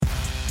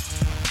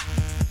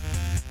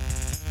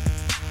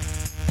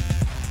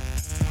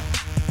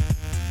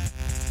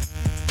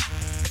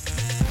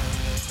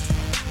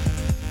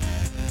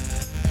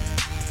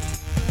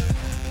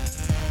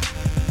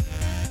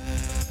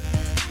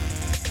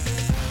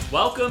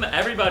Welcome,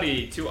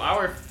 everybody, to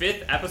our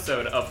 5th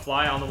episode of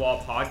Fly on the Wall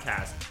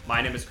podcast. My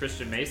name is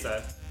Christian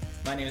Mesa.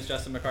 My name is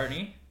Justin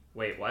McCartney.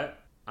 Wait, what?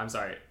 I'm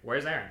sorry.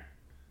 Where's Aaron?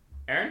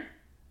 Aaron?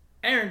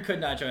 Aaron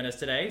could not join us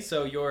today,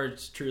 so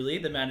yours truly,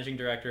 the managing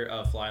director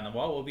of Fly on the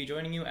Wall, will be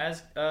joining you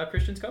as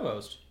Christian's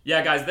co-host.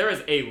 Yeah, guys, there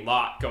is a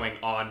lot going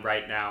on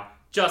right now.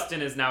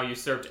 Justin has now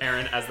usurped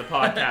Aaron as the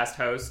podcast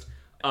host.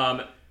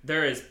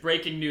 There is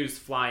breaking news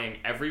flying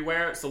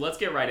everywhere, so let's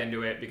get right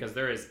into it because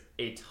there is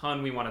a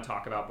ton we want to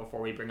talk about before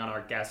we bring on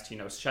our guest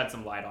to, shed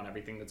some light on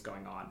everything that's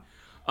going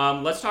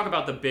on. Let's talk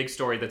about the big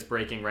story that's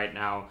breaking right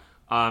now.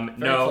 Very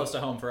close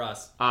to home for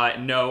us.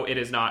 No, it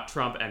is not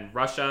Trump and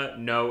Russia.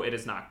 No, it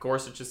is not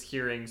Gorsuch's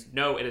hearings.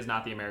 No, it is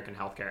not the American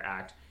Health Care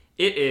Act.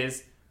 It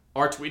is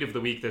our tweet of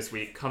the week this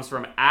week comes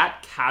from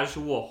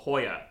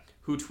 @CasualHoya,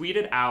 who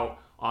tweeted out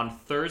on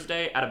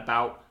Thursday at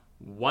about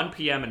 1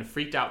 p.m. and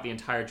freaked out the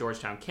entire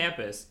Georgetown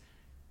campus.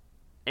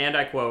 And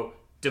I quote,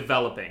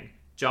 "Developing.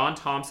 John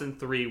Thompson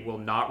III will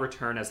not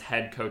return as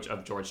head coach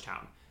of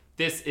Georgetown."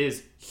 This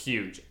is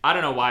huge. I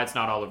don't know why it's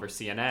not all over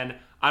CNN.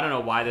 I don't know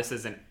why this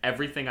isn't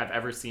everything I've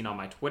ever seen on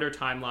my Twitter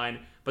timeline,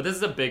 but this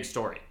is a big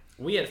story.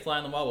 We at Fly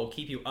on the Wall will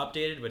keep you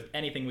updated with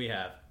anything we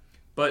have.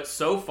 But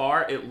so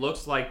far, it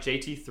looks like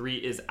JT3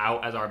 is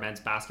out as our men's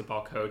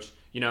basketball coach.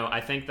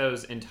 I think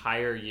those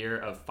entire year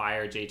of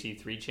fire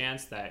JT3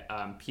 chants that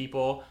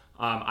people,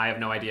 I have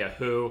no idea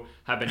who,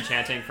 have been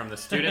chanting from the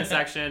student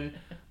section.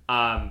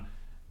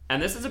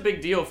 And this is a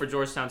big deal for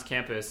Georgetown's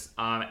campus,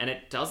 and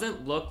it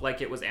doesn't look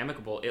like it was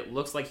amicable. It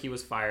looks like he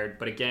was fired,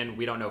 but again,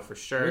 we don't know for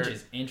sure. Which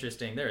is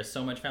interesting. There is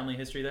so much family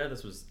history there.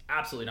 This was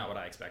absolutely not what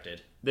I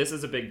expected. This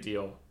is a big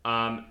deal.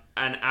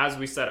 And as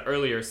we said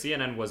earlier,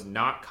 CNN was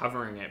not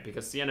covering it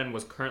because CNN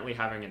was currently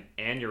having an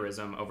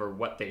aneurysm over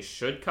what they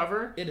should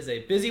cover. It is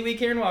a busy week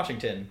here in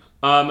Washington.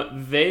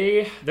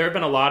 There have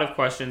been a lot of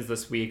questions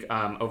this week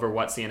over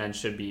what CNN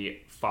should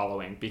be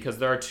following because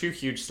there are two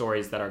huge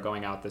stories that are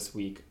going out this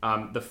week.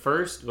 The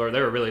first, or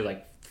there were really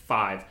like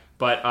 5,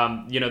 but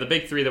the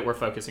big 3 that we're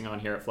focusing on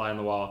here at Fly on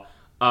the Wall.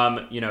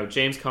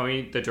 James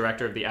Comey, the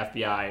director of the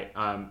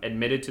FBI,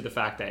 admitted to the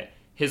fact that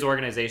his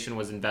organization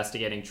was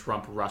investigating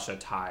Trump-Russia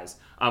ties,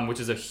 which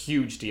is a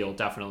huge deal,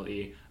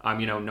 definitely.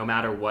 No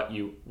matter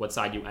what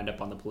side you end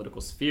up on the political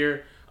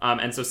sphere.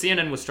 And so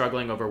CNN was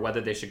struggling over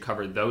whether they should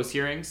cover those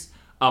hearings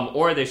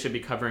or they should be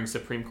covering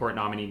Supreme Court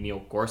nominee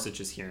Neil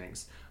Gorsuch's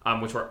hearings,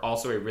 which were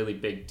also a really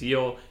big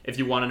deal. If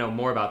you want to know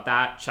more about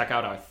that, check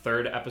out our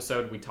 3rd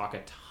episode. We talk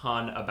a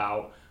ton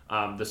about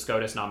the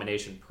SCOTUS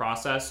nomination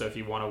process. So if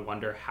you want to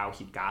wonder how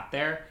he got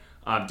there,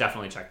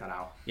 definitely check that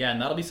out. Yeah,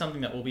 and that'll be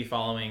something that we'll be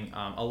following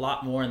a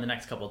lot more in the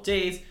next couple of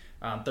days.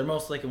 There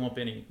most likely won't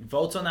be any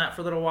votes on that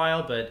for a little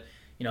while, but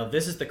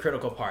this is the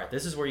critical part.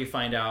 This is where you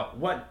find out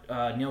what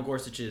Neil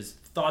Gorsuch's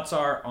thoughts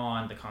are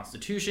on the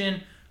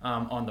Constitution,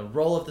 on the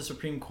role of the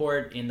Supreme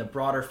Court in the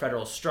broader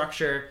federal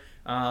structure.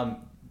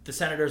 The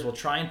senators will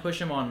try and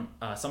push him on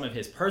some of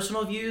his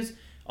personal views,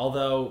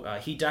 although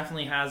he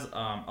definitely has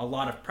a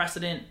lot of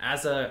precedent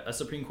as a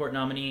Supreme Court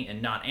nominee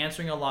and not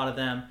answering a lot of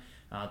them.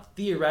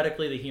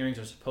 Theoretically, the hearings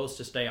are supposed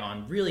to stay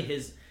on really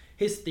his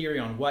theory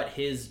on what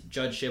his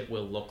judgeship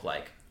will look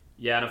like.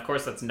 Yeah, and of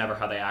course that's never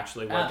how they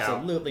actually work out.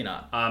 Absolutely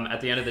not.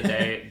 At the end of the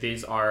day,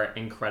 these are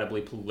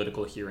incredibly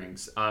political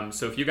hearings.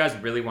 So if you guys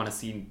really want to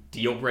see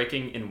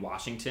deal-breaking in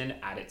Washington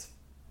at its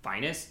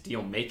finest,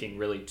 deal-making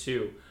really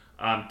too,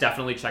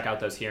 definitely check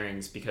out those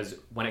hearings because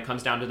when it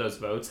comes down to those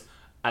votes,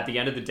 at the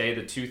end of the day,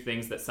 the 2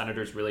 things that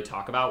senators really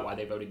talk about, why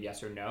they voted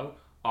yes or no,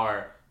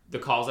 are the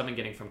calls I've been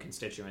getting from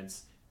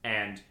constituents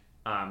and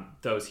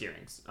those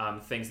hearings,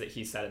 things that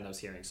he said in those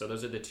hearings. So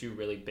those are the 2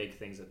 really big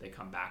things that they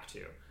come back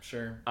to.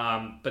 Sure.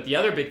 But the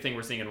other big thing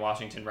we're seeing in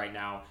Washington right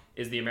now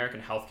is the American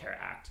Health Care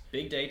Act.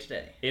 Big day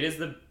today. It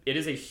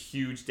is a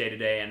huge day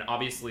today, and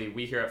obviously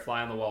we here at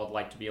Fly on the Wall would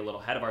like to be a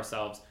little ahead of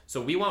ourselves,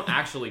 so we won't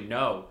actually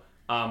know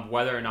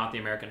whether or not the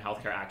American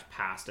Health Care Act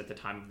passed at the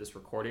time of this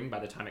recording. By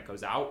the time it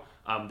goes out,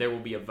 there will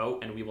be a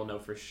vote, and we will know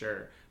for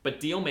sure. But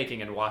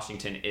deal-making in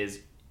Washington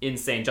is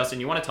insane. Justin,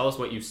 you want to tell us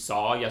what you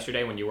saw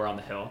yesterday when you were on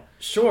the Hill?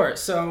 Sure.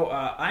 So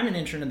I'm an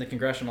intern in the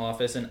congressional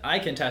office, and I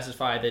can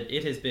testify that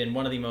it has been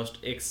one of the most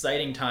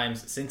exciting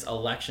times since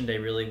Election Day,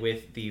 really,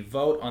 with the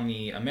vote on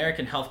the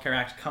American Health Care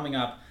Act coming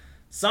up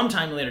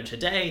sometime later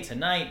today,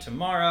 tonight,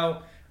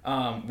 tomorrow.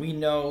 We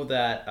know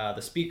that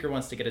the speaker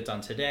wants to get it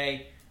done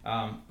today,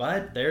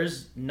 but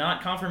there's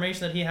not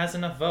confirmation that he has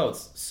enough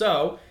votes.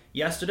 So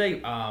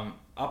yesterday,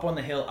 up on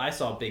the Hill, I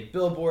saw big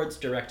billboards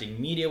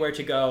directing media where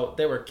to go.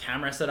 There were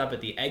cameras set up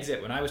at the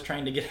exit when I was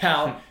trying to get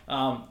out.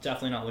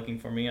 Definitely not looking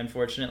for me,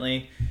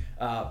 unfortunately.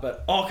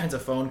 But all kinds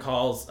of phone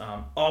calls,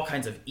 all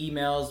kinds of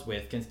emails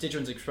with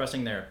constituents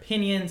expressing their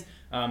opinions,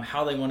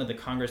 how they wanted the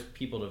Congress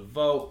people to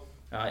vote.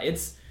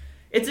 It's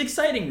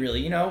exciting,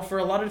 really, for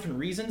a lot of different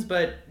reasons,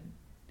 but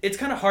it's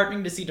kind of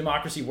heartening to see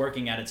democracy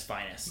working at its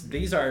finest. Mm-hmm.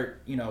 These are,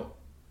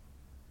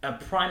 a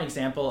prime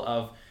example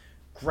of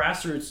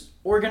grassroots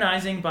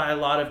organizing by a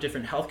lot of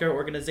different healthcare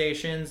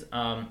organizations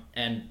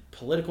and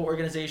political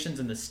organizations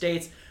in the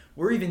states.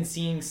 We're even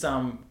seeing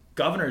some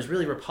governors,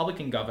 really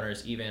Republican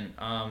governors even,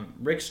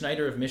 Rick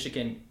Snyder of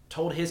Michigan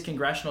told his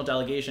congressional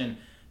delegation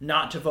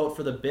not to vote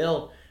for the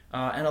bill.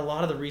 And a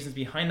lot of the reasons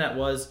behind that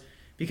was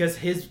because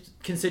his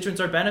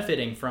constituents are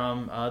benefiting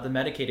from the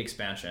Medicaid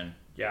expansion.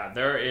 Yeah,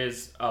 there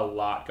is a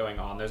lot going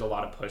on. There's a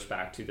lot of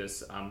pushback to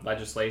this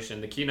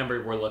legislation. The key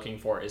number we're looking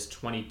for is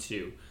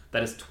 22.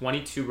 That is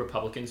 22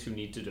 Republicans who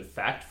need to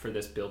defect for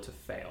this bill to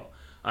fail.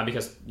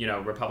 Because,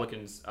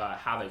 Republicans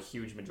have a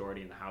huge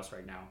majority in the House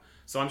right now.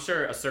 So I'm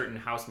sure a certain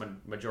House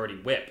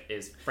majority whip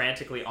is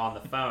frantically on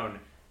the phone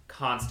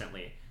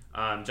constantly.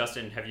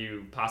 Justin, have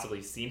you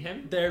possibly seen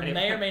him? There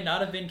may or may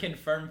not have been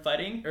confirmed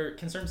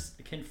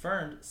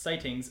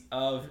sightings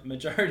of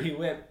Majority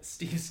Whip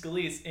Steve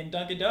Scalise in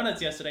Dunkin'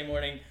 Donuts yesterday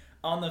morning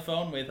on the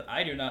phone with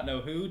I do not know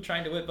who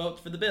trying to whip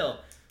votes for the bill.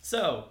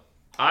 So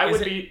I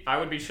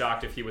would be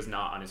shocked if he was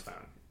not on his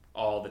phone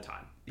all the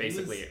time,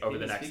 basically over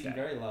the next day. Speaking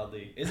very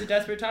loudly. Is it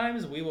desperate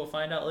times? We will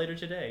find out later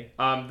today.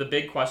 The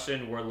big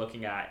question we're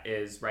looking at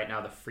is right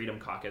now the Freedom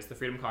Caucus. The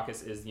Freedom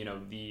Caucus is,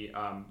 the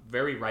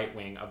very right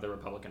wing of the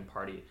Republican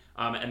Party,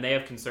 and they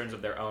have concerns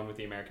of their own with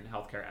the American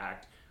Health Care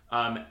Act.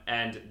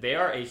 And they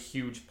are a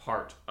huge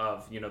part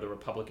of, the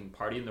Republican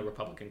Party and the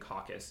Republican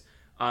Caucus.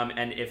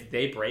 And if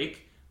they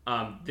break,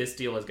 this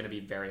deal is going to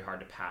be very hard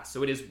to pass.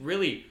 So it is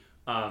really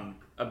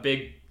a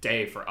big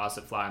day for us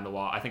at Fly on the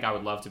Wall. I think I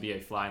would love to be a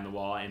fly on the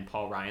wall in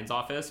Paul Ryan's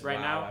office right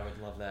now. I would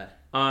love that.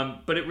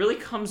 But it really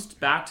comes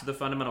back to the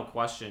fundamental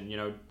question.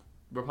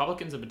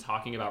 Republicans have been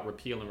talking about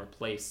repeal and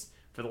replace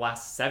for the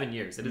last 7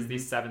 years. It is the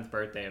 7th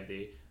birthday of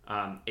the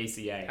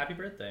ACA. Happy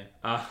birthday.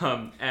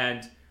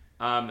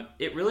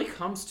 It really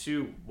comes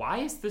to, why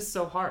is this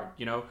so hard?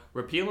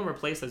 Repeal and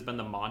replace has been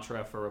the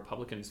mantra for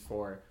Republicans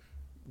for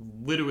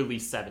literally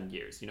 7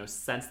 years,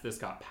 since this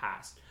got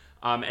passed.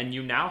 And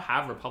you now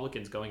have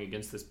Republicans going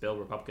against this bill,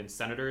 Republican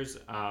senators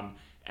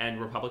and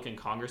Republican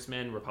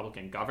congressmen,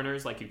 Republican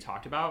governors, like you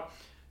talked about.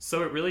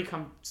 So it really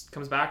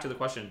comes back to the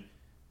question,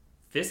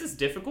 this is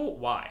difficult,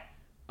 why?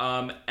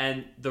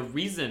 And the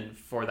reason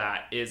for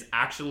that is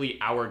actually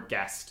our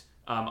guest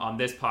on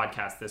this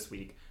podcast this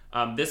week.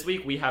 This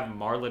week we have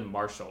Marlon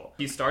Marshall.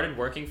 He started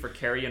working for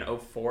Kerry in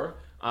 2004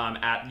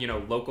 at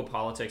local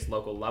politics,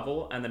 local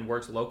level, and then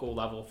worked local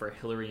level for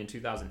Hillary in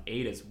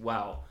 2008 as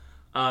well.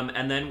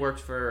 And then worked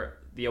for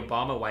the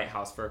Obama White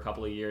House for a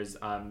couple of years,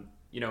 in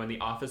the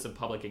Office of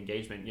Public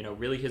Engagement.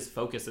 Really his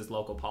focus is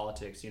local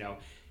politics.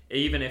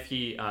 Even if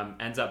he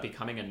ends up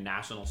becoming a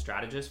national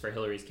strategist for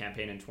Hillary's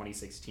campaign in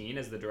 2016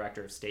 as the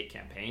director of state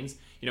campaigns,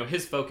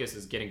 his focus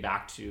is getting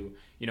back to,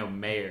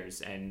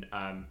 mayors and,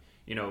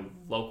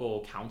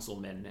 local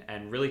councilmen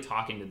and really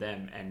talking to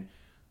them. And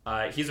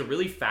he's a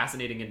really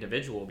fascinating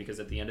individual because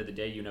at the end of the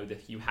day,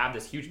 that you have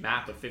this huge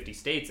map of 50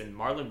 states, and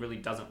Marlon really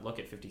doesn't look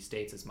at 50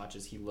 states as much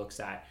as he looks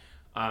at,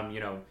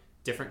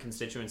 different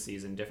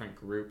constituencies and different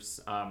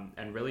groups,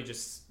 and really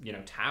just,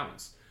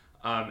 towns.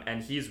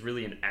 And he's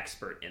really an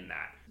expert in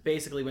that.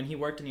 Basically, when he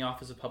worked in the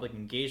Office of Public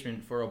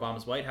Engagement for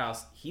Obama's White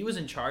House, he was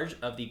in charge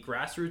of the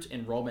grassroots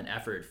enrollment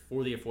effort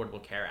for the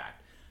Affordable Care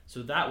Act.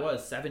 So that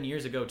was 7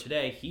 years ago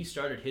today. He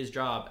started his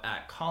job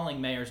at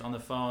calling mayors on the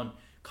phone,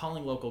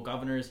 calling local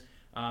governors,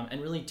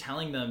 and really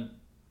telling them,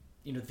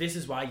 this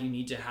is why you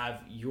need to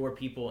have your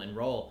people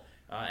enroll.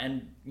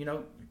 And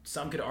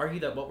some could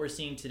argue that what we're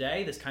seeing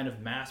today, this kind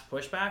of mass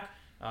pushback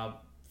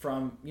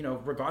from,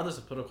 regardless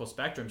of political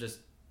spectrum, just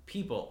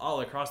people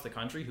all across the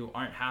country who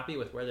aren't happy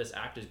with where this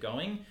act is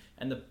going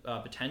and the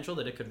potential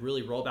that it could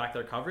really roll back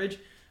their coverage,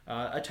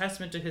 a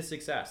testament to his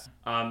success.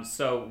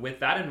 So with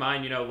that in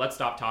mind, let's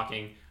stop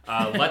talking.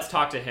 Let's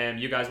talk to him.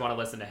 You guys want to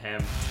listen to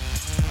him.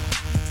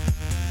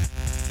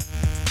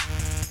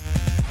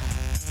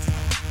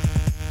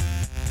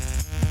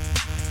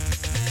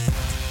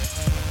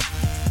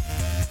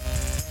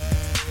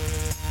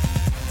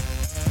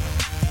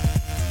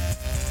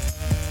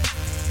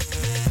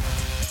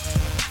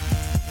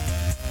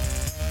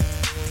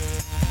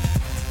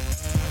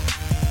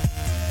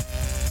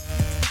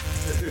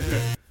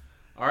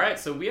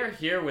 So we are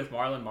here with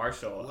Marlon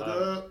Marshall. What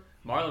up?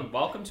 Marlon,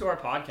 welcome to our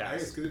podcast. Hey,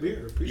 it's good to be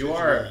here. Appreciate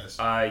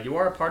you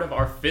are a part of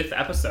our 5th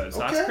episode, so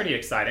that's pretty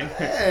exciting.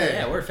 Hey.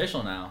 Yeah, we're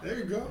official now. There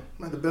you go.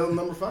 I'm at the bell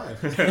number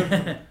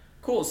 5.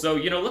 Cool. So,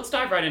 let's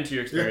dive right into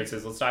your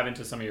experiences. Yeah. Let's dive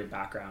into some of your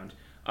background.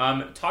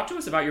 Talk to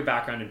us about your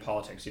background in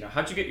politics.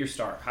 How'd you get your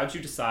start? How'd you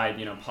decide,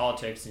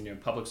 politics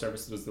and, public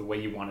service was the way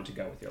you wanted to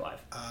go with your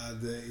life?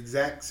 The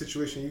exact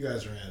situation you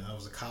guys are in. I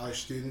was a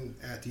college student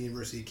at the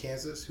University of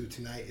Kansas who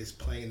tonight is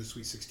playing in the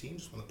Sweet 16.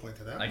 Just want to point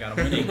that out. I got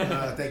a winning.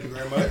 Thank you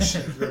very much.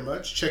 Thank you very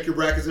much. Check your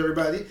brackets,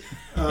 everybody.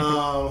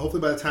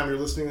 Hopefully by the time you're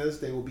listening to this,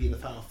 they will be in the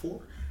Final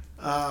Four.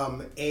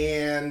 Actually,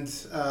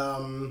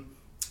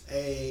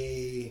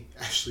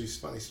 it's a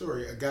funny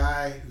story. A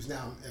guy who's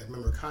now a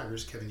member of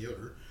Congress, Kevin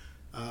Yoder,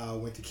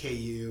 went to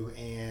KU,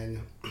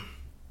 and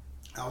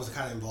I was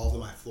kind of involved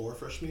in my floor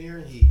freshman year.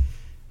 And he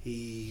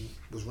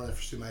was running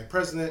for student body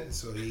president, and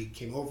so he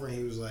came over and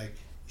he was like,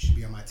 "You should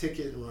be on my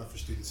ticket and run for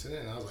student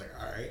senate." And I was like,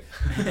 "All right."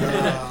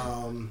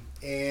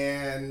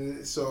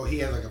 And so he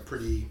had like a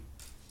pretty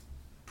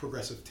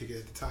progressive ticket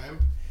at the time.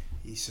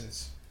 He's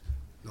since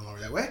no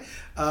longer that way.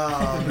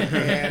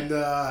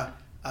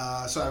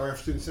 So I ran for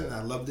student senate, and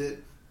I loved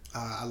it.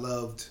 I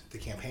loved the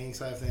campaigning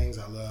side of things.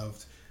 I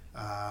loved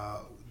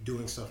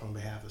doing stuff on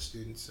behalf of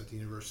students at the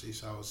university.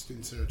 So I was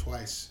student senator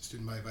twice,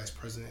 student body vice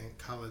president in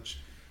college,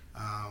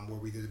 where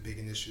we did a big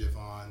initiative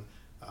on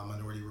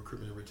minority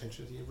recruitment and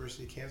retention at the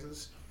University of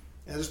Kansas.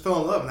 And I just fell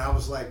in love, and I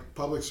was like,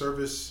 public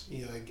service,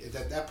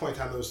 at that point in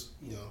time, it was,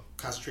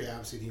 concentrated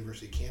obviously at the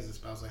University of Kansas,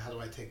 but I was like, how do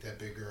I take that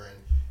bigger and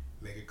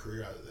make a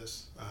career out of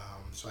this?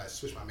 So I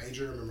switched my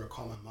major. I remember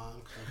calling my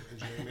mom, because I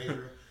was an engineering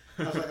major.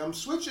 I was like, I'm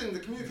switching to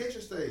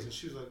communication studies, and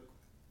she was like,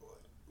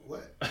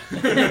 what? She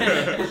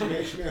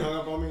may have hung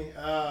up on me,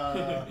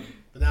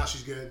 but now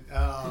she's good.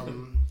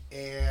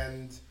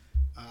 And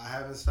I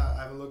haven't stopped.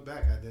 I haven't looked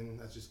back. I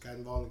just got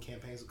involved in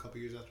campaigns a couple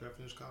years after I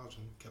finished college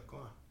and kept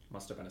going.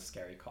 Must have been a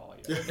scary call.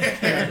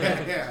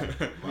 Yeah.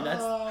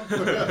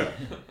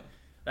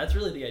 That's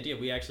really the idea.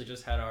 We actually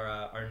just had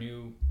our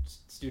new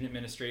student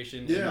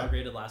administration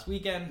inaugurated last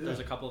weekend. Yeah. There's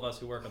a couple of us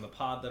who work on the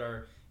pod that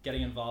are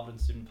getting involved in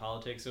student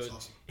politics. So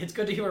it's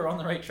good to hear we're on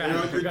the right track.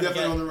 You're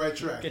definitely on the right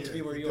track. Get to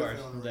be where you are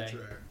today.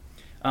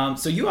 Right.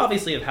 So you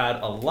obviously have had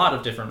a lot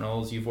of different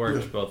roles. You've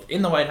worked both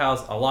in the White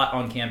House, a lot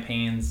on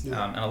campaigns, and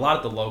a lot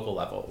at the local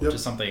level, which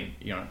is something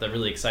that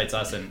really excites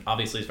us and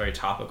obviously is very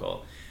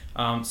topical.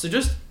 So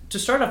just to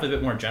start off a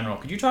bit more general,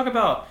 could you talk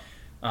about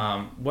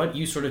what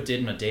you sort of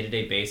did on a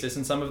day-to-day basis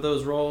in some of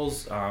those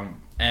roles?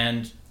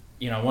 And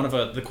one of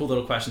the cool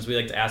little questions we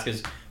like to ask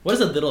is, what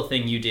is a little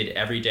thing you did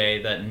every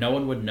day that no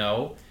one would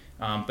know,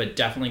 but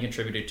definitely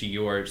contributed to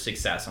your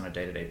success on a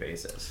day-to-day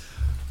basis?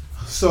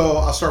 So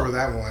I'll start with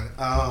that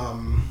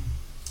one.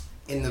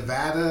 In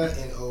Nevada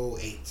in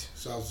 2008,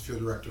 so I was the field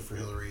director for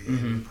Hillary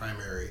in the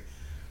primary.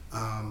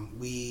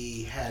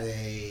 We had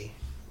a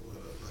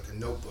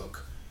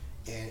notebook,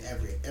 and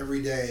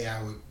every day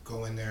I would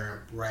go in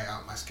there and write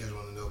out my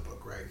schedule in the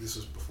notebook. Right, this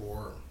was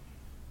before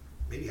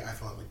maybe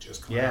iPhone would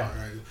just come out.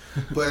 Right?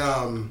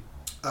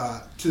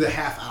 But to the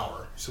half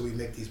hour, so we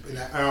make these. And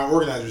our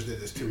organizers did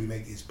this too. We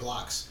make these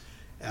blocks,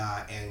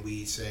 and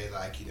we say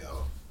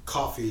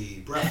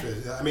coffee,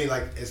 breakfast. I mean,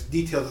 as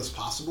detailed as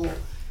possible.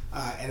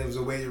 And it was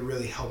a way to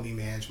really help me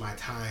manage my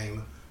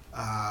time,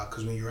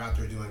 because when you're out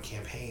there doing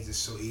campaigns, it's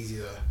so easy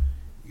to,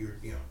 you're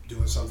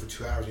doing something for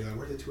 2 hours, you're like,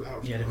 where did 2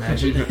 hours go? Yeah,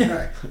 imagine.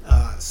 Right.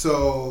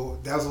 So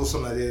that was a little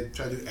something I did,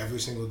 try to do every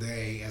single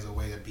day as a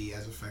way to be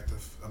as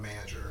effective a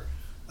manager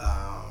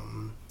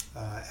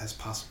as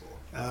possible.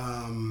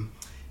 And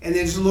then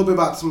just a little bit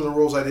about some of the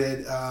roles I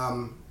did.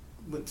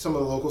 With some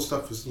of the local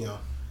stuff was,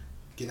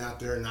 getting out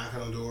there,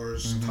 knocking on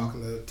doors,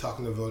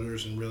 talking to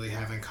voters, and really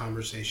having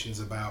conversations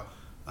about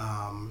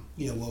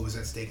what was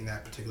at stake in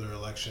that particular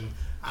election.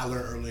 I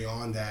learned early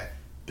on that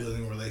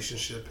building a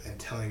relationship and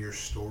telling your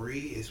story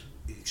is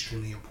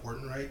extremely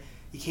important, right?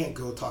 You can't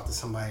go talk to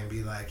somebody and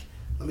be like,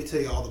 let me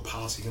tell you all the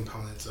policy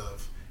components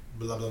of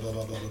blah, blah, blah,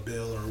 blah, blah, blah,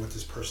 bill, or what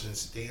this person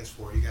stands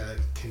for. You got to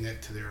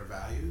connect to their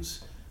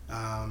values.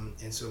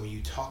 And so when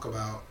you talk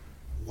about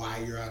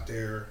why you're out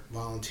there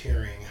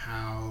volunteering,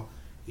 how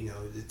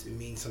it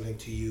means something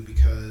to you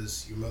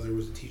because your mother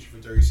was a teacher for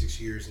 36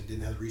 years and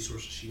didn't have the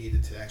resources she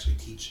needed to actually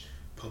teach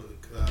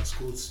public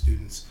school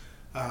students,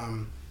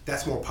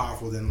 that's more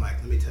powerful than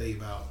let me tell you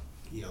about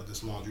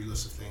this laundry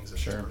list of things that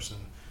this person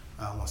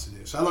wants to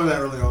do. So I learned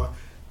that early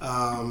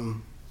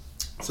on.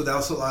 So that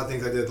was a lot of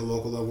things I did at the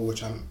local level,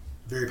 which I'm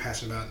very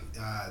passionate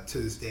about to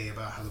this day,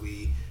 about how do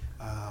we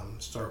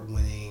start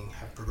winning,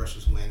 have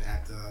progressives win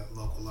at the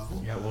local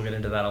level. Yeah, we'll get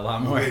into that a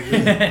lot more.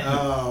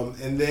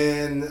 And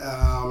then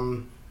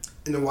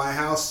in the White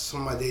House,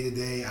 some of my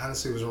day-to-day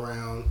honestly was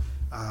around,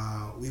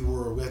 we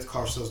had to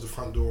call ourselves the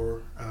front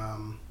door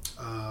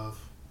of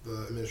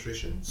the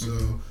administration.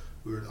 So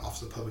we were in the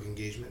Office of Public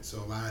Engagement.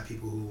 So a lot of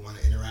people who want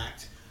to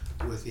interact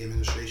with the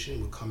administration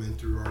would come in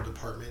through our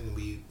department, and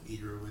we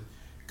either would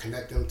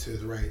connect them to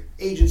the right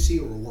agency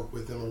or work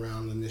with them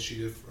around the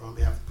initiative on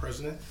behalf of the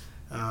president.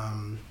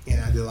 And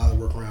I did a lot of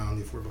work around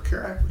the Affordable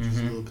Care Act, which is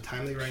a little bit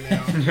timely right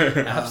now.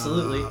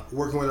 Absolutely.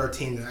 Working with our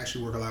team to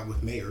actually work a lot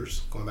with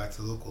mayors, going back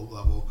to the local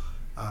level,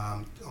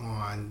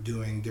 on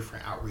doing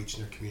different outreach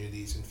in their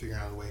communities and figuring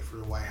out a way for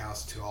the White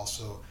House to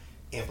also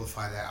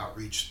amplify that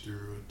outreach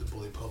through the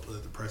bully pulpit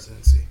of the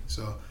presidency.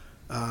 So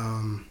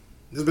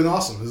it's been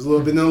awesome. It's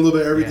been a little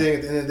bit of everything. Yeah.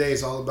 At the end of the day,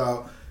 it's all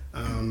about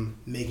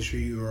making sure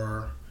you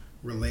are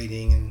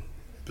relating and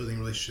building a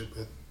relationship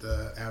with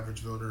the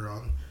average voter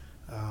on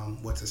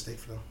what's at stake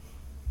for them.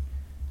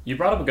 You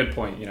brought up a good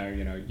point.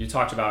 You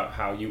talked about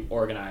how you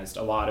organized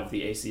a lot of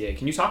the ACA.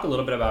 Can you talk a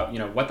little bit about,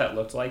 what that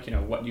looked like,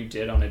 what you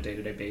did on a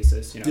day-to-day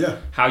basis,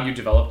 how you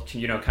developed,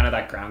 kind of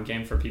that ground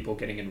game for people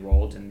getting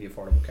enrolled in the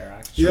Affordable Care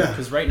Act? Sure.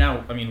 Because right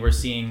now, we're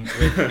seeing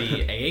with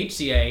the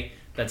AHCA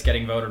that's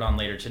getting voted on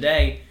later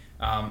today,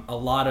 a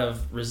lot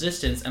of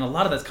resistance, and a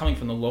lot of that's coming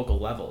from the local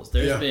levels.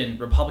 There's been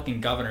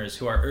Republican governors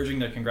who are urging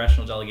their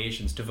congressional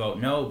delegations to vote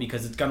no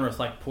because it's going to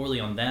reflect poorly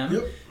on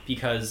them,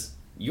 because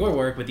your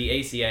work with the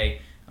ACA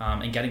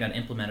and getting that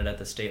implemented at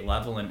the state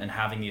level and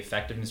having the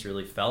effectiveness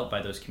really felt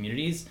by those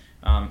communities,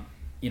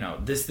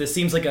 this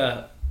seems like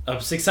a a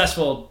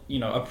successful,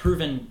 a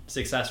proven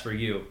success for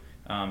you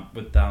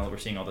with now that we're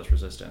seeing all this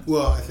resistance?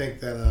 Well, I think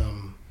that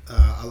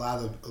a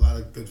lot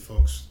of good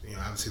folks,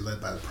 obviously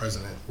led by the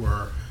president,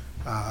 were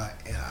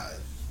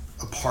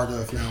a part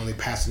of not only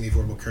passing the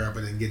Affordable Care Act,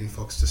 but then getting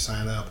folks to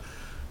sign up.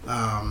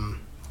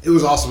 It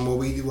was awesome. What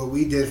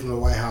we did from the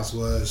White House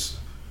was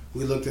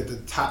we looked at the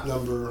top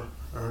number,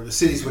 or the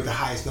cities with the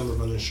highest number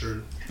of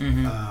uninsured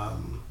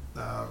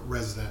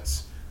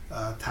residents,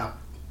 top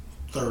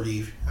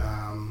 30,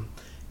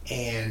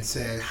 and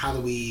said, how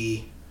can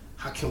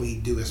we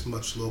do as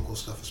much local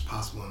stuff as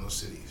possible in those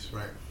cities,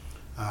 right?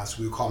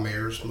 So we would call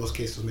mayors. In most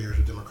cases, mayors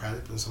were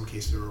Democratic, but in some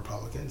cases, they were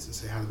Republicans, and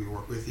say, how do we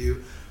work with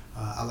you?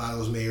 A lot of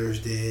those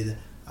mayors did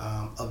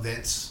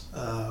events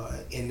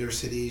in their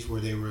cities where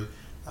they would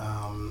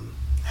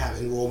have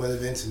enrollment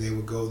events, and they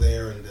would go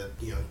there, and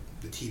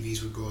the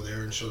TVs would go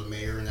there and show the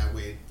mayor, and that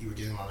way you were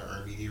getting a lot of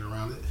earned media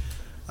around it,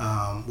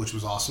 which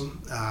was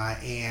awesome.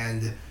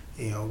 And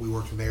we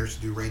worked with mayors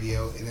to do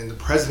radio, and then the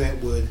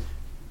president would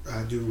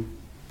do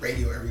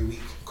radio every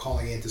week,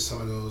 calling into some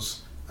of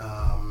those.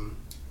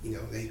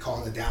 They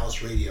call it the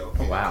Dallas radio.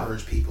 Oh, wow.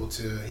 Encourage people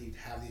to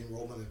have the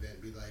enrollment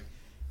event, be like,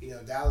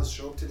 Dallas,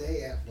 show up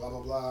today at blah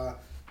blah blah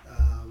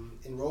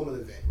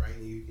enrollment event, right?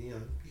 And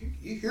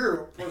you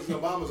hear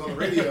President Obama's on the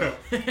radio,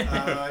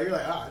 you're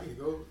like, I need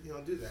to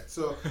go, do that.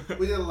 So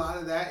we did a lot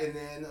of that, and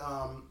then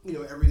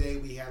every day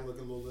we had a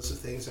little list of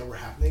things that were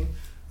happening,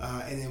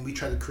 and then we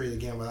tried to create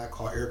again what I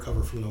call air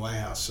cover from the White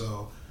House.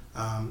 So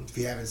if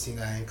you haven't seen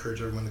that, I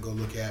encourage everyone to go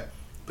look at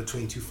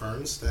Between Two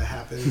Ferns that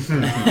happened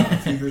a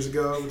few years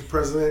ago with the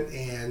president,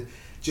 and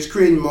just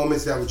creating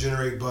moments that would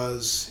generate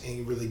buzz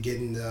and really get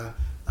into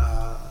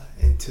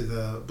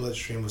the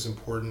bloodstream was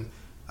important.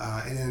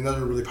 And then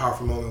another really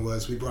powerful moment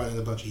was we brought in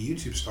a bunch of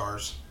YouTube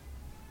stars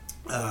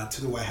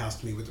to the White House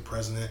to meet with the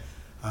president.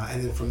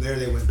 And then from there,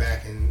 they went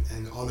back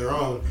and on their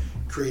own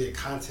created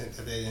content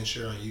that they didn't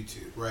share on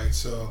YouTube, right?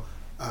 So,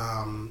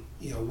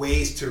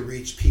 ways to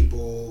reach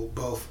people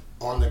both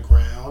on the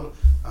ground,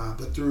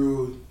 but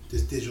through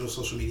this digital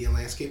social media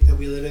landscape that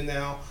we live in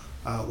now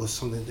was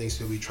some of the things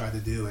that we tried to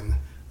do. And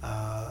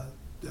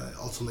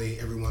ultimately,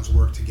 everyone's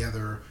work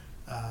together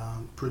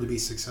proved to be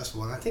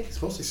successful. And I think it's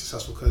mostly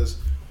successful because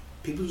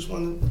people just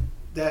want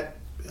that,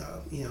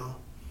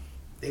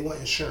 they want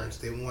insurance.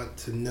 They want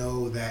to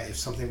know that if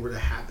something were to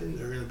happen,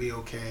 they're going to be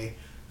okay.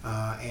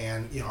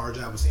 And our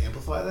job was to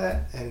amplify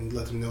that and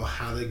let them know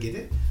how to get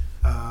it.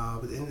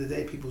 But at the end of the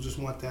day, people just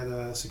want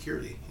that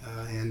security.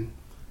 And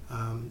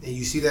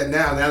you see that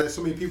now that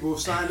so many people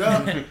have signed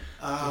up.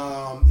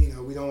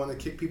 We don't want to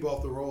kick people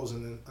off the rolls,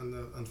 and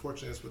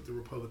unfortunately, that's what the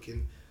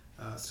Republican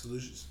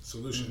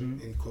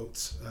solution in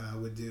quotes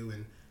would do.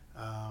 And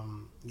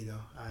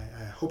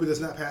I hope it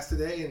does not pass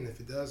today, and if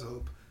it does, I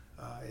hope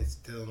it's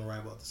dead on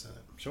arrival at the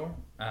Senate. Sure.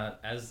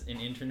 As an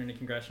intern in a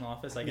congressional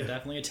office, I can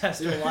definitely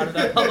attest to a lot of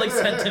that public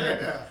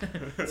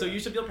sentiment. So you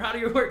should feel proud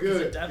of your work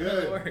because it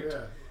definitely worked.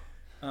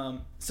 Yeah.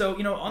 So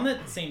on the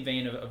same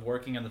vein of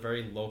working on the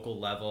very local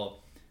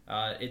level,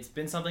 it's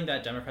been something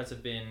that Democrats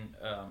have been,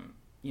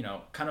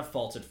 kind of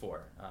faulted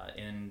for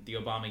in the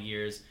Obama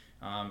years.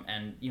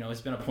 And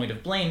it's been a point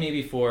of blame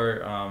maybe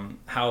for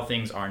how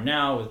things are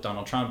now with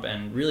Donald Trump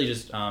and really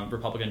just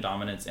Republican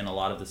dominance in a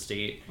lot of the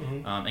state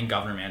and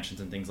governor mansions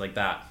and things like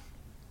that.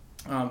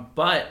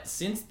 But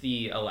since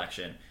the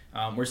election,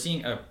 we're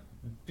seeing a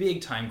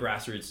big time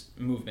grassroots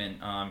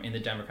movement in the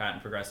Democrat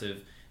and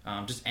progressive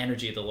just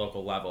energy at the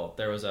local level.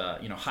 There was a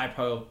high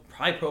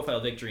profile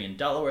victory in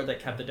Delaware that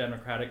kept the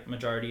Democratic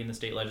majority in the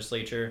state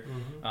legislature.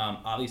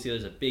 Obviously,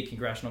 there's a big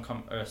congressional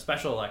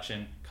special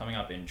election coming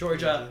up in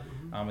Georgia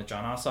with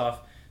John Ossoff.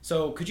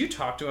 So could you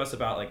talk to us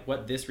about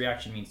what this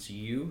reaction means to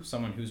you,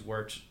 someone who's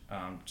worked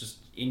just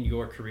in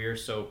your career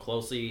so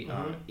closely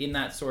in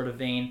that sort of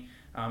vein,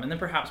 and then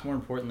perhaps more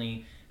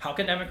importantly, how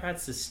can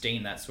Democrats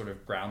sustain that sort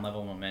of ground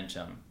level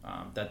momentum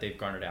that they've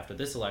garnered after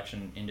this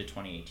election into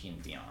 2018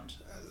 and beyond?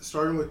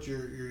 Starting with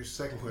your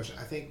second question,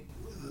 I think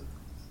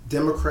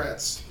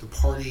Democrats, the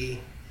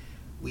party,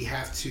 we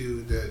have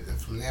to,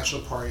 from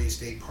national parties,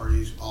 state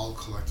parties, all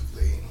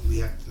collectively, we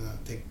have to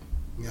think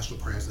national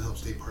party has to help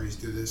state parties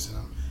do this. And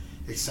I'm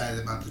excited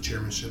about the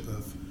chairmanship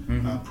of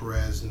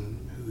Perez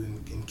and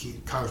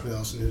Congressman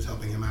Ellison, who's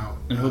helping him out.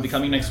 And who'll be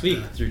coming next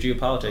week through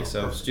Geopolitics,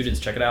 so perfect. Students,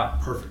 check it out.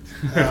 Perfect.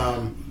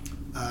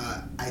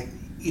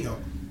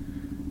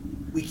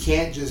 We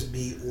can't just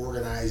be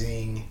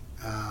organizing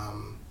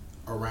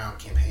around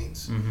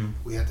campaigns.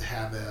 We have to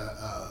have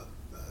a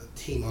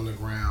team on the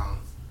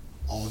ground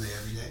all day,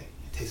 every day.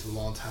 It takes a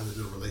long time to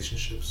build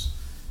relationships.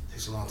 It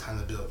takes a long time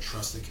to build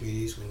trust in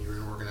communities when you're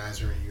an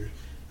organizer and you're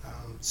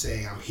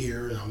saying, I'm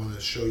here and I want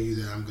to show you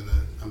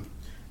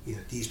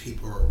that these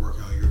people are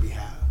working on your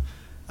behalf.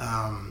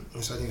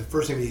 And so I think the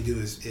first thing we need to do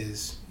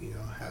is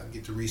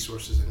get the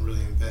resources and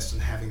really invest in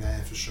having that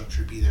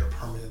infrastructure be there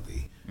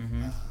permanently.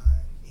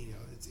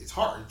 It's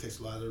hard. It takes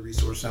a lot of the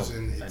resources,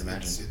 and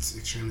it's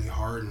extremely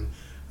hard. And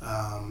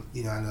I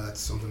know that's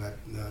something that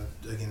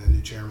again the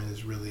new chairman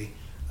is really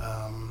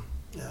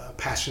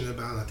passionate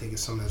about. And I think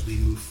it's something as we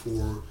move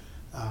forward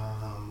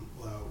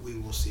Well, we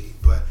will see.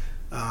 But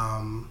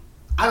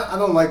I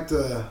don't like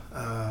the.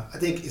 I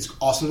think it's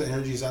awesome the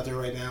energy is out there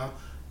right now.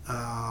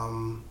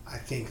 I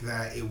think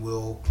that it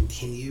will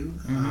continue.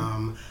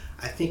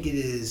 I think it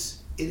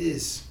is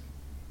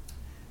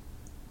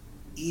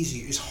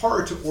easier. It's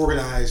hard to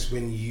organize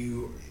when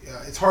you.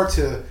 It's hard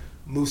to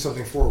move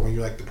something forward when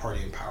you're like the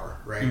party in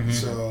power, right?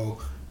 So,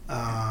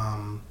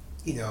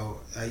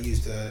 I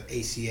used the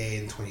ACA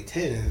in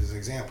 2010 as an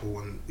example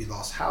when we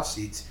lost House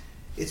seats.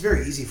 It's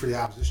very easy for the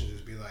opposition to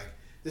just be like,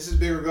 "This is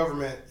bigger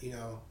government,"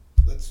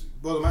 let's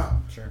vote them out,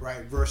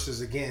 right?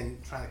 Versus, again,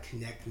 trying to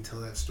connect and tell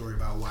that story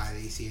about why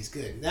the ACA is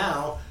good.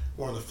 Now,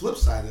 we're on the flip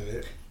side of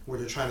it, where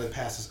they're trying to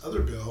pass this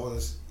other bill, and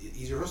it's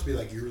easier for us to be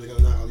like, you're really going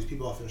to knock all these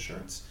people off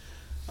insurance.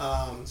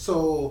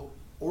 So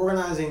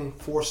organizing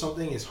for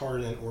something is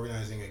harder than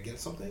organizing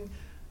against something.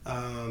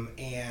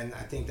 And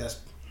I think that's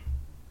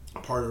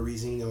part of the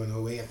reason, in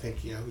a way, I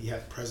think, you have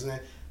the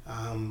president.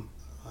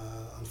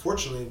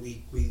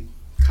 Unfortunately, we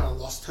kind of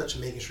lost touch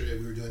of making sure that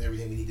we were doing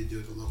everything we need to do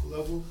at the local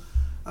level.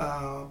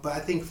 But I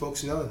think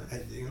folks know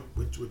that,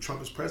 with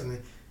Trump as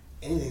president,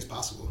 anything's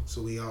possible.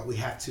 So it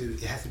has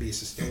to be a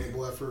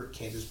sustainable effort. It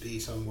can't just be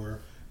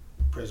somewhere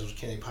presidential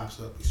candidate pops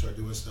up, we start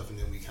doing stuff, and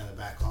then we kind of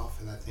back off.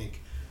 And I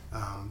think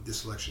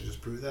this election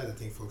just proved that. I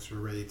think folks are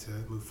ready to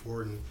move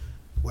forward. And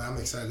what I'm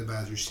excited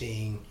about is you're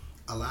seeing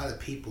a lot of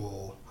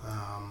people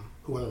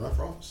who want to run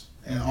for office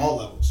at all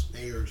levels,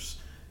 mayors,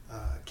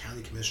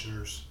 county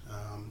commissioners,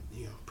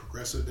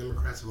 progressive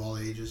Democrats of all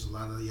ages, a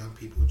lot of the young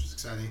people, which is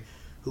exciting,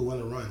 who want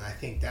to run. I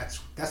think that's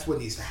what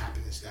needs to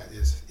happen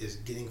is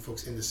getting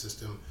folks in the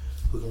system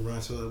who can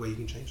run so that way you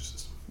can change the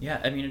system.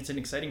 Yeah, I mean, it's an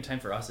exciting time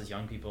for us as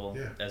young people,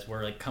 as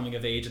we're like coming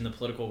of age in the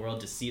political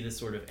world, to see this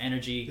sort of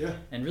energy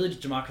and really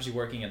democracy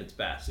working at its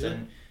best.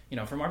 And,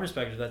 from our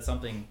perspective, that's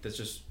something that's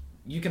just,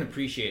 you can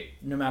appreciate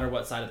no matter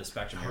what side of the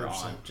spectrum you're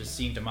 100%. on, just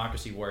seeing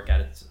democracy work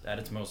at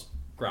its most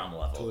ground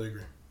level. Totally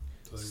agree.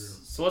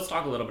 So let's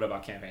talk a little bit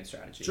about campaign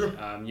strategy. Sure.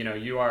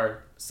 You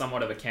are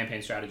somewhat of a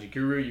campaign strategy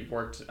guru. You've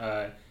worked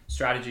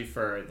strategy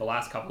for the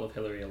last couple of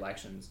Hillary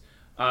elections.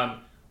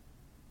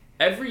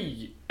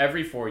 Every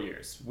 4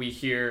 years, we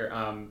hear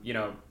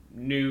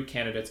new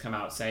candidates come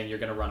out saying you're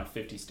going to run a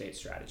 50-state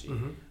strategy,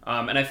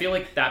 and I feel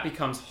like that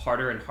becomes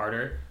harder and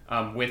harder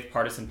with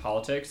partisan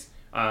politics.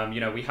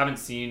 We haven't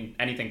seen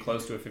anything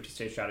close to a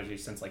 50-state strategy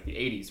since like the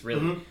 80s,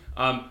 really.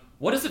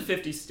 What does a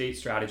 50-state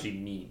strategy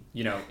mean,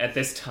 at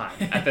this time,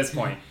 at this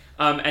point?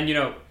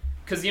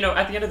 Because,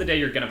 at the end of the day,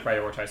 you're going to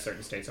prioritize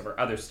certain states over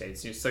other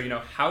states. So,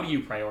 how do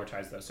you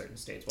prioritize those certain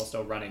states while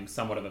still running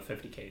somewhat of a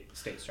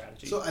 50-state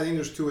strategy? So I think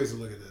there's two ways to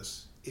look at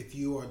this. If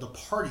you are, the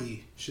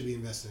party should be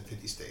invested in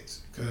 50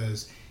 states.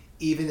 Because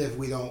even if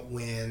we don't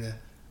win,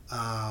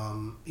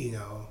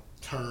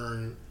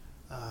 turn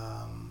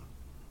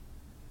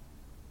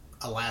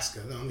Alaska,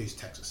 no, I'm going to use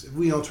Texas. If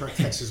we don't turn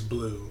Texas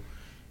blue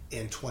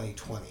in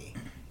 2020,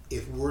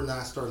 if we're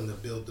not starting to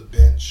build the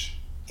bench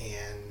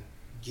and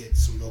get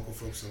some local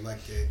folks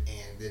elected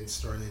and then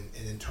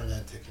turn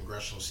that into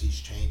congressional seats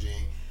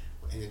changing,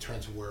 and then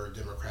turn to where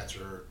Democrats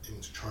are in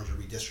charge of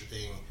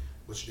redistricting,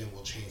 which then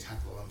will change how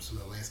some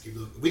of the landscape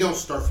look. If we don't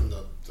start from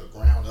the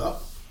ground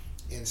up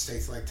in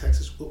states like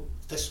Texas,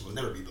 Texas will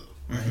never be blue.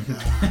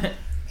 Right?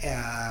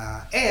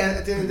 And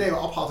at the end of the day,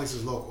 all politics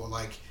is local.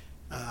 Like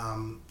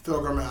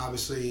federal government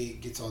obviously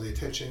gets all the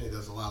attention. It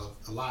does a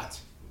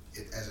lot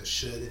as it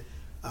should.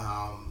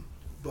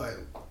 But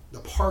the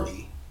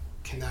party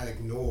cannot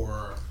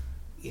ignore,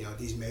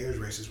 these mayor's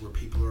races where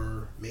people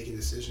are making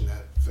decisions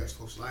that affects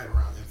folks' lives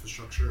around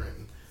infrastructure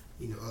and,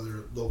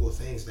 other local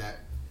things that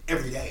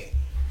every day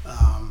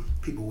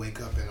people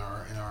wake up and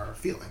are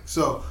feeling.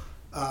 So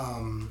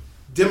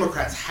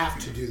Democrats have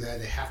to do that.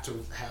 They have to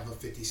have a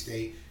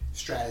 50-state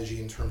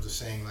strategy in terms of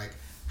saying, like,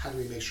 how do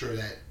we make sure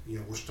that,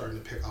 we're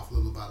starting to pick off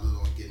little by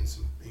little and getting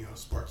some,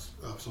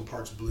 some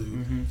parts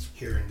blue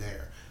here and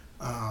there.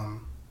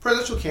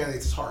 Presidential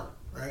candidates is hard,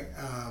 right?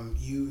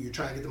 You're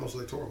trying to get the most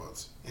electoral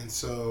votes. And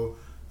so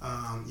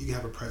you can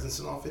have a presence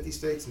in all 50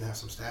 states and have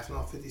some staff in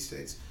all 50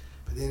 states.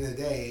 But at the end of the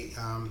day,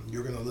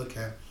 you're going to look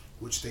at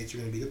which states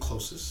you're going to be the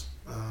closest.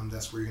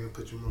 That's where you're going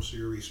to put most of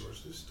your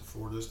resources, the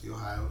Floridas, the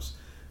Ohio's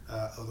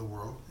of the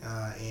world,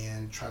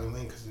 and try to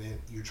win, because then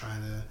you're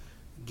trying to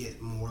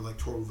get more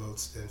electoral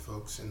votes than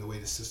folks. And the way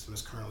the system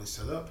is currently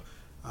set up,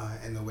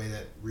 and the way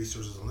that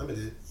resources are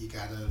limited, you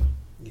got to,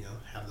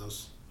 have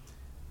those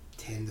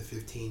 10 to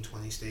 15,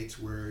 20 states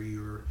where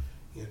you're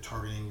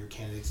targeting your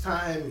candidate's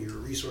time, your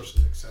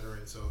resources, et cetera.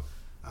 And so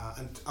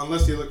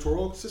unless the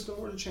electoral system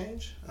were to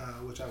change,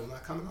 which I will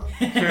not comment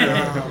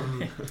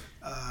on.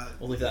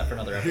 We'll leave that for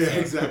another episode. Yeah,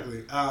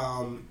 exactly.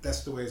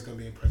 That's the way it's going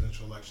to be in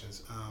presidential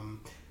elections.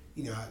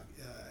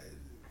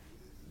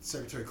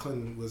 Secretary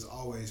Clinton was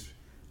always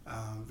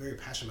very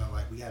passionate about,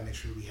 like, we got to make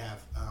sure we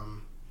have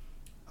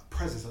a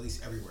presence at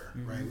least everywhere,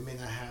 right? We may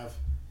not have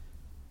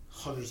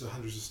hundreds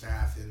of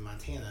staff in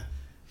Montana,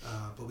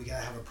 but we got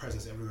to have a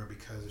presence everywhere,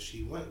 because if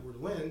she were to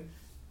win,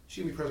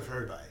 she would be present for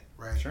everybody,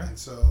 right? Sure. And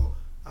so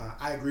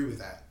I agree with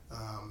that,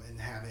 and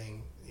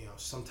having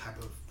some type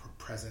of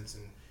presence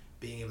and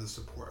being able to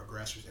support a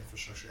grassroots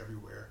infrastructure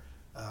everywhere,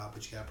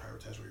 but you got to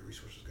prioritize where your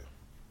resources go.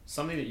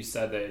 Something that you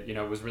said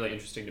that was really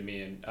interesting to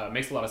me and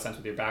makes a lot of sense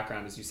with your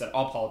background is you said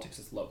all politics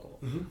is local.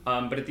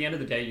 But at the end of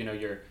the day,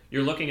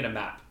 you're looking at a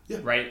map,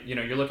 right?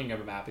 You're looking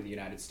at a map of the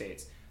United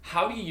States.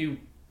 How do you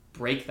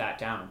break that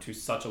down to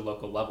such a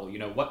local level?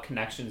 What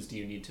connections do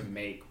you need to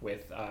make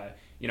with,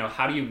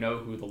 how do you know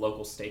who the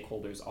local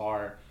stakeholders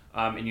are,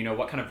 and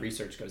what kind of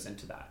research goes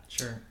into that?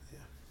 Sure. Yeah.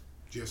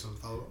 Do you have some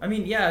follow-up? I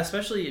mean, yeah,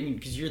 especially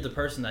because you're the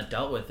person that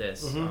dealt with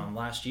this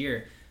last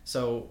year.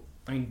 So,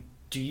 I mean,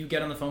 do you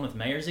get on the phone with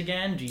mayors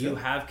again? Do you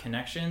have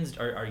connections?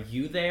 Are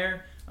you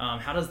there?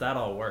 How does that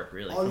all work,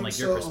 really, from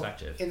your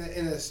perspective?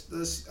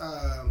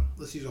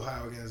 Let's use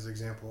Ohio again as an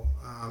example.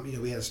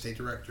 We had a state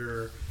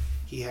director.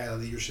 He had a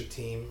leadership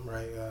team,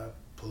 right?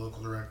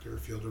 Political director,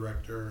 field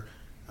director,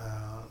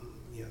 a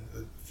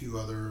few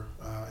other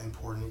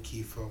important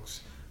key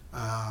folks.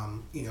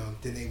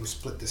 Then they would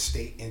split the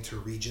state into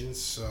regions.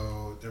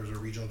 So there was a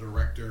regional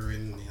director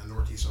in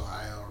Northeast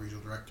Ohio, a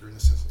regional director in the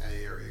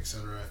Cincinnati area, et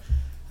cetera.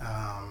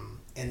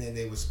 And then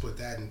they would split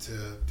that into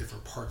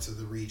different parts of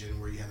the region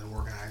where you had an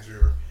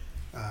organizer,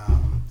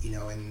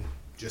 in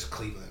just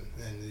Cleveland,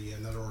 and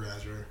another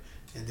organizer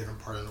in a different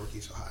part of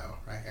Northeast Ohio,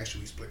 right?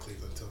 Actually, we split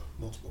Cleveland into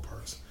multiple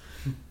parts.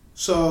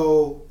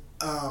 So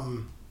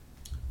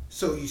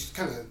you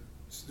kind of,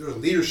 there's a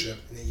leadership,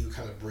 and then you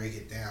kind of break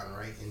it down,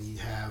 right? And you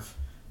have,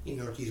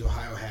 Northeast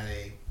Ohio had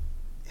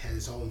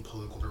its own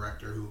political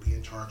director who would be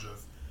in charge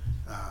of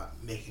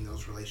making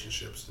those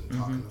relationships and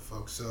talking to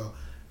folks. So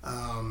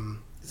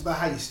it's about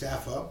how you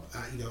staff up.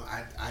 I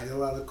did a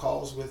lot of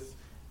calls with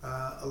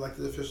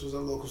elected officials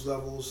at local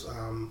levels,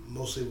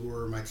 mostly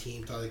where my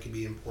team thought it could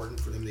be important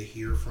for them to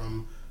hear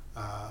from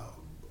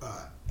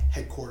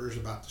headquarters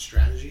about the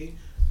strategy.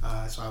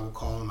 So I would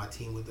call, and my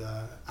team would,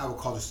 I would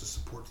call just to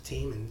support the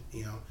team and,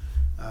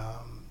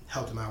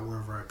 help them out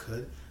wherever I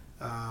could.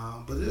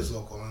 But it is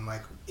local, and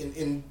like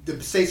in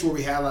the states where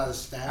we had a lot of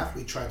staff,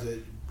 we tried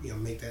to,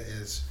 make that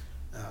as,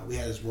 we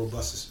had as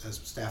robust as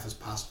staff as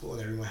possible,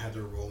 and everyone had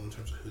their role in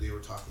terms of who they were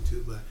talking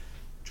to, but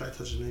try to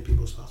touch as many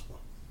people as possible.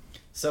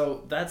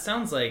 So that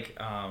sounds like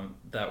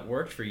that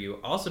worked for you.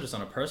 Also, just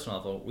on a personal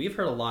level, we've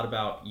heard a lot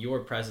about your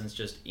presence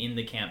just in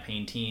the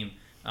campaign team,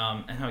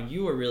 and how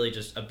you were really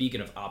just a beacon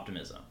of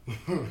optimism.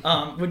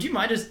 Would you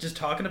mind just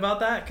talking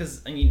about that?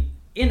 Because, I mean,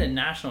 in a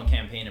national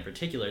campaign in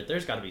particular,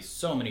 there's got to be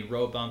so many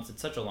road bumps.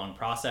 It's such a long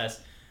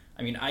process.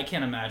 I mean, I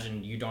can't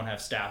imagine you don't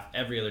have staff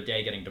every other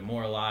day getting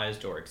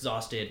demoralized or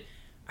exhausted.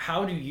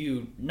 How do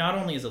you, not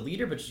only as a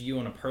leader, but just you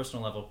on a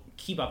personal level,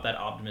 keep up that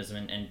optimism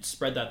and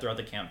spread that throughout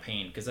the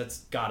campaign? Because that's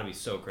got to be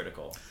so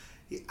critical.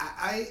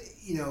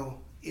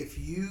 If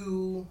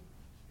you,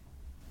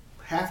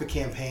 half of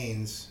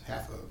campaigns,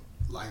 half of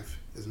life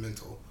is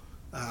mental.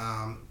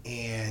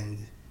 And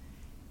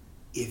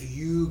if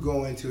you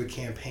go into a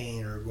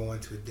campaign or go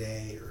into a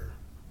day or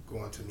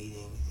go into a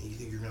meeting and you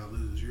think you're going to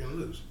lose, you're going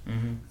to lose.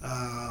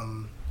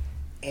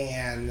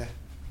 And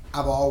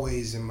I've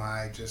always, in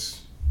my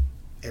just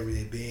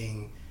everyday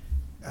being,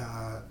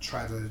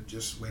 try to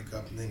just wake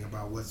up and think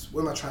about what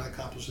am I trying to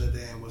accomplish that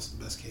day and what's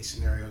the best case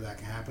scenario that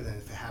can happen, and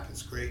if it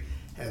happens, great,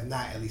 and if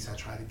not, at least I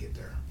try to get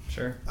there.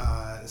 Sure.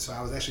 So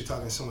I was actually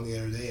talking to someone the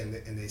other day,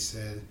 and they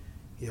said,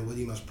 what are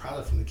you most proud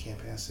of from the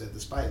campaign? I said,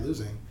 despite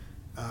losing,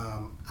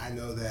 I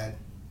know that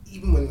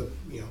even when the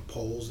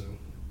polls and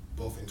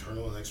both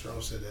internal and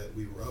external said that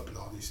we were up in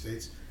all these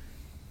states,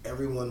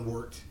 everyone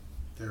worked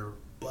their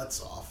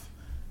butts off,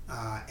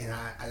 and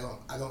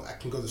I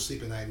can go to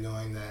sleep at night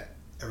knowing that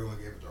everyone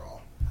gave it their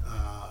all,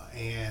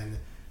 and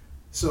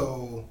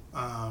so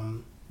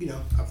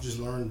I've just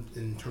learned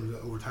in terms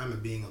of over time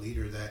of being a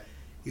leader that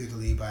you have to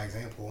lead by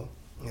example,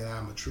 and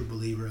I'm a true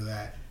believer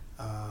that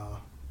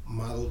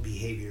modeled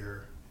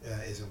behavior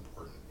is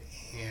important,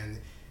 and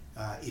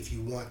if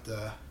you want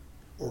the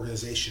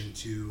organization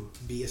to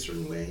be a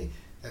certain way,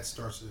 that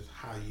starts with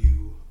how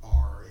you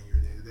are in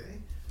your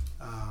day-to-day,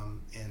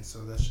 and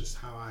so that's just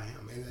how I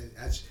am, and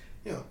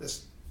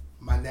that's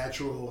my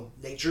natural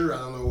nature. I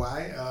don't know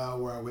why,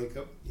 where I wake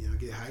up,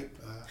 get hype.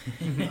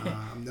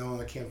 I'm known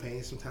on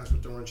campaigns sometimes for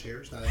throwing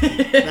chairs, not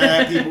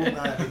at people,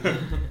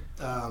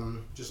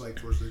 just like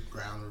towards the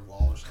ground or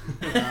wall or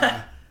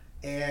something.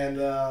 And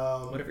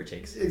whatever it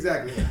takes.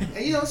 Exactly. And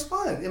it's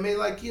fun. I mean,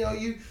 like,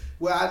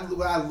 what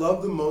I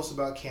love the most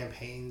about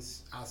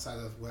campaigns, outside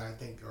of what I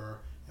think are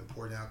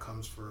important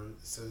outcomes for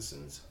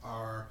citizens,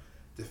 are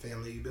the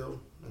family you build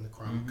and the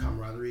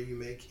camaraderie you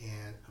make.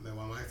 And I met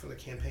my wife on the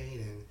campaign,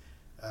 and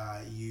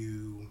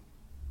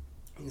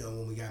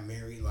when we got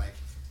married, like,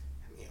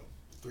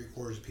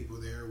 3/4 of people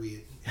there,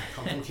 we had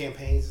come from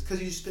campaigns,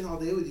 because you spend all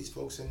day with these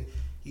folks and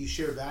you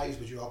share values,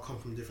 but you all come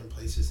from different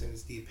places, and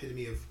it's the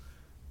epitome of,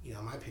 in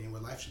my opinion,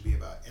 what life should be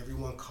about.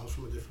 Everyone comes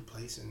from a different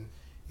place, and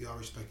you all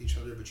respect each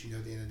other, but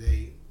at the end of the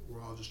day,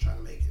 we're all just trying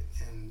to make it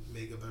and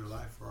make a better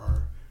life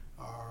for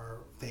our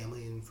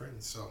family and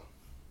friends. So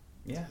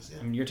yeah.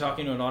 I mean, you're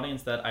talking to an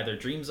audience that either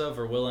dreams of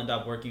or will end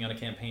up working on a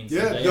campaign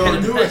someday. Yeah,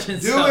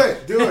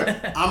 do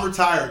it. I'm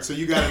retired, so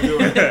you got to do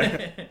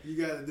it.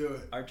 You got to do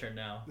it. Our turn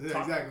now. Yeah,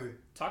 exactly.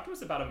 Talk to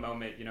us about a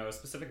moment, a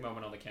specific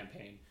moment on the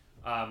campaign,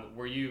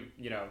 where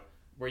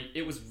where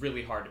it was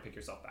really hard to pick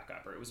yourself back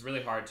up, or it was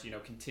really hard to,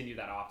 continue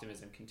that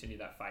optimism, continue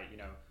that fight,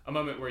 a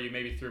moment where you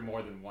maybe threw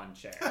more than one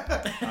chair.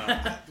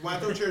 When I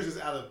throw chairs, it's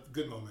out of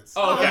good moments.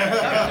 Oh,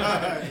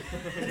 okay.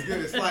 It's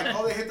good. It's like,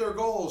 they hit their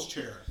goals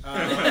chair.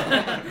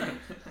 So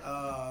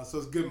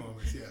it's good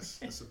moments, yes.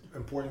 That's an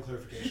important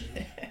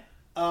clarification.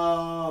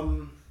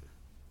 The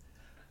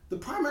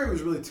primary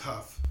was really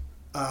tough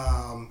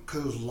because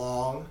it was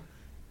long,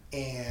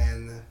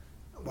 and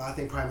while I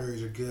think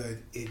primaries are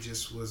good, it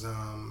just was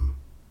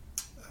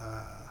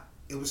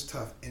it was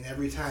tough. And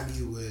every time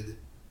you would,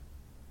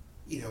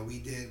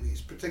 we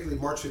particularly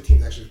March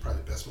 15th actually was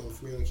probably the best moment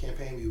for me in the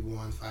campaign. We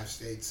won 5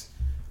 states.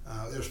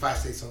 There was 5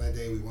 states on that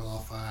day. We won all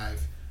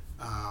 5.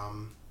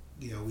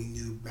 We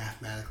knew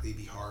mathematically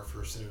it'd be hard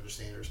for Senator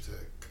Sanders to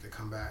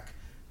come back,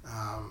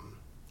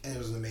 and it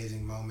was an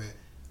amazing moment.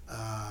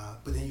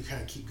 But then you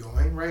kind of keep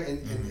going, right?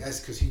 And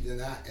that's because he did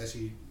not, as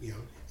he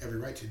every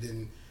right to,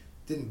 didn't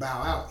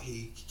bow out.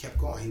 He kept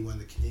going. He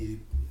wanted to continue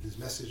his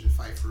message and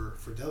fight for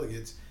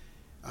delegates.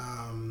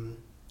 And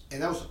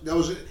there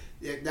was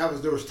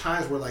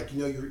times where I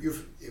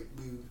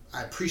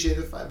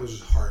appreciated the fight, but it was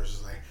just hard. It was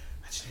just like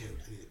I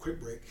need a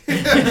quick break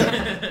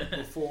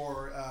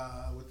before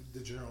with the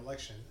general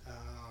election.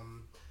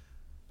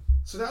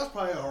 So that was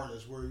probably the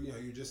hardest, where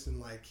you're just in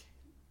like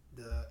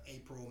the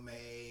April,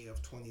 May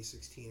of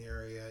 2016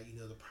 area.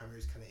 The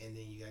primary's kind of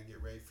ending. You gotta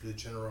get ready for the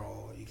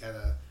general. You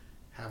gotta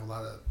have a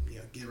lot of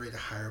get ready to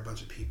hire a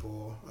bunch of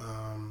people.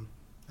 And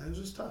it was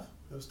just tough.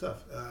 It was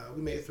tough.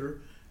 We made it through,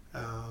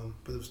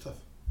 but it was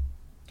tough.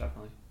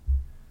 Definitely.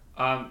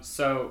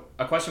 So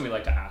a question we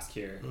like to ask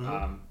here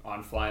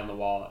on Fly on the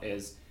Wall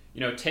is,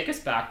 take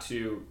us back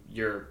to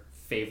your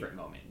favorite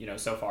moment,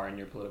 so far in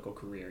your political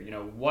career.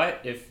 What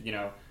if,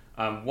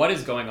 what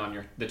is going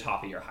on the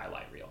top of your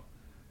highlight reel?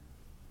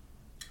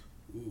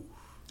 Ooh.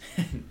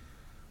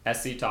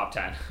 SC top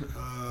 10.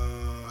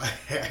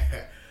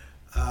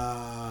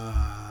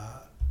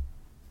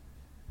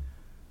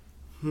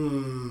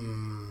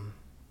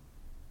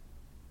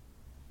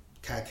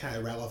 Can I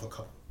rattle off a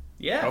couple?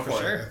 Yeah, for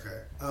sure.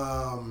 Okay.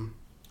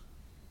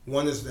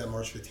 One is that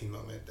March 15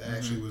 moment. That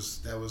actually was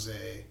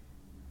a,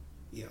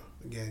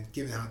 again,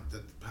 given how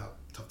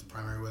tough the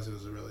primary was, it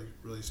was a really,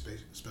 really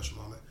special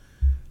moment.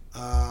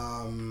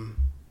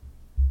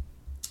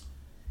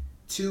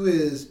 2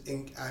 is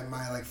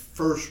my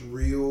first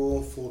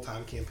real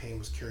full-time campaign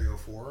was Carry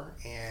 04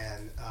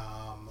 and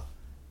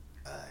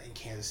in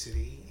Kansas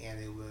City,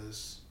 and it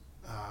was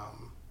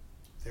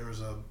there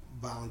was a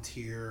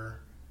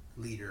volunteer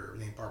leader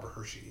named Barbara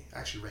Hershey. I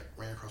actually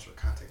ran across her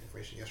contact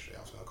information yesterday.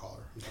 I was going to call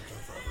her. I'm talking to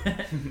her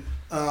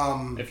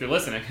forever. If you're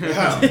listening.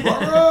 Yeah,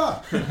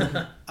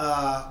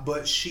 Barbara!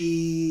 But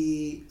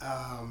she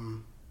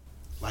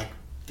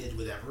did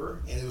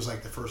whatever, and it was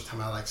the first time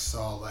I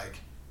saw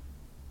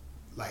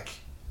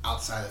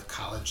outside of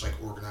college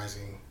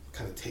organizing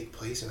kind of take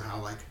place, and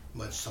how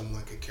much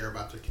someone could care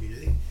about their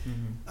community.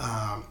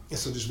 And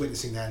so just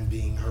witnessing that and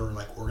being her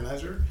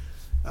organizer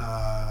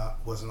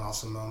was an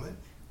awesome moment.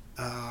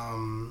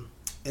 And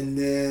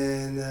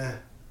then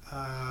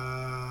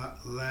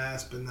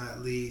last but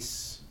not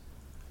least,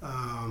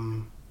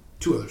 2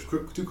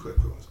 quick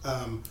ones.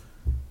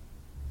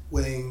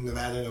 Winning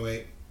Nevada in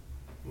 2008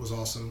 was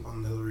awesome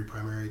on the Hillary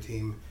primary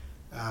team,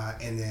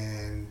 and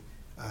then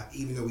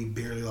even though we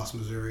barely lost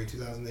Missouri in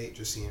 2008,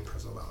 just seeing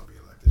President Obama be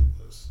elected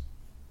was,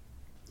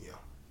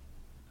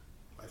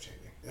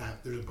 life-changing.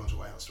 There's a bunch of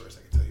wild stories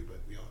I could tell you, but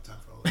we don't have time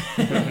for all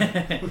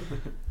that.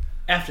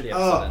 After the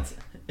episode ends.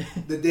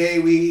 The day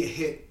we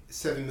hit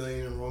 7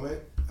 million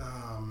enrollment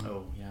on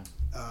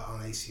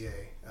ACA,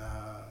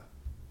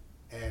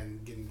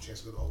 and getting a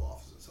chance to go to the Oval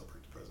Office and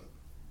celebrate the president.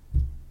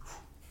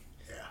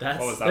 Yeah.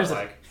 What was that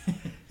like?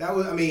 That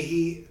was, I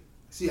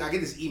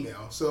get this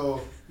email.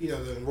 So,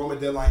 the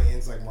enrollment deadline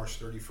ends March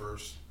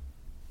 31st.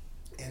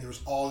 And there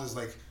was all this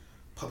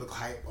public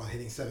hype on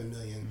hitting 7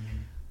 million.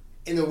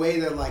 In a way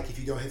that if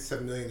you don't hit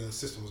 7 million, then the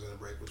system was going to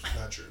break, which is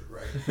not true,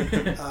 right?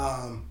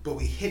 But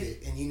we hit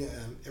it, and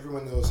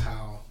everyone knows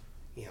how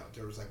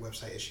there was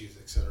website issues,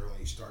 etc. when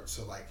you start.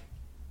 So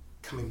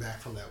coming back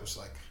from that was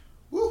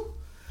woo.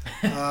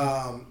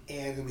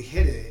 And we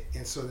hit it,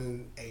 and so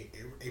then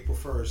April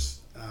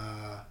 1st,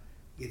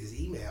 get this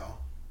email,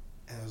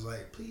 and I was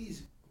like,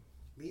 please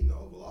meet in the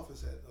Oval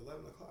Office at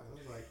 11 o'clock. And I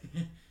was like,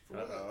 for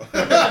what? I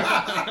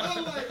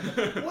was like,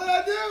 what'd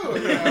I do?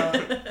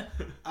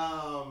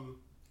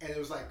 And it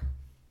was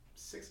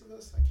 6 of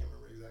us. I can't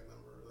remember the exact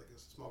number. A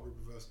small group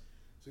of us.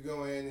 So we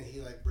go in, and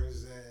he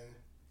brings us in,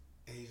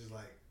 and he's just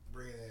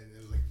bring it in. It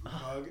was a group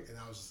hug, and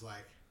I was just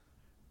like,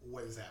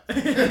 what is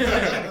happening?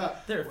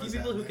 There are a few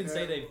people who can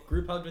say they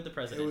group hugged with the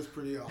president. It was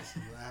pretty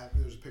awesome.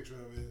 There's a picture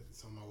of it.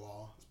 It's on my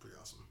wall. It's pretty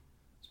awesome.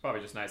 It's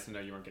probably just nice to know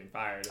you weren't getting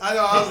fired. I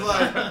know. I was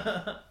like,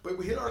 but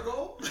we hit our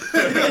goal. Is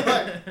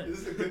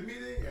this a good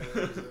meeting? And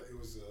it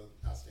was an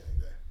outstanding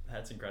day.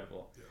 That's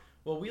incredible. Yeah.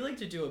 Well, we like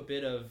to do a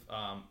bit of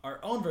our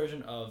own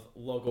version of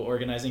local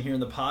organizing here in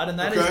the pod, and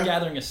that is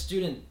gathering a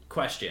student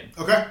question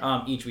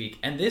each week.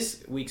 And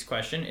this week's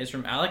question is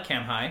from Alec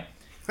Kamhai,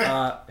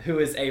 who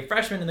is a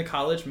freshman in the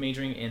college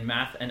majoring in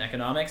math and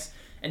economics.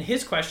 And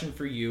his question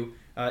for you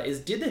is,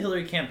 did the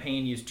Hillary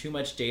campaign use too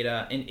much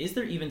data, and is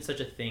there even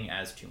such a thing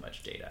as too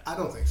much data? I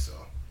don't think so.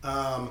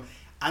 I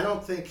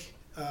don't think...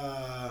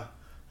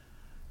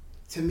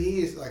 to me,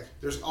 it's like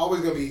there's always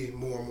going to be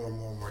more and more and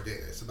more and more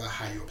data. It's about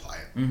how you apply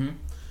it. Mm-hmm.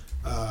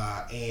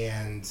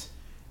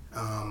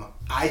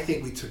 I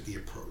think we took the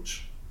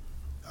approach,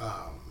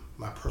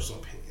 my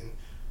personal opinion,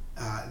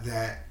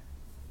 that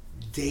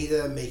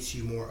data makes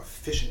you more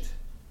efficient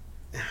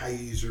in how you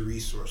use your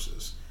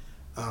resources.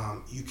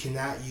 You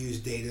cannot use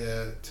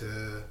data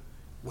to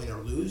win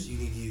or lose. You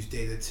need to use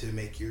data to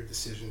make your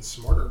decisions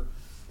smarter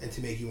and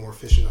to make you more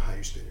efficient on how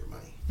you spend your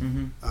money.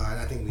 Mm-hmm. And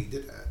I think we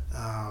did that.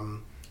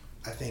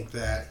 I think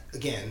that,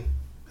 again,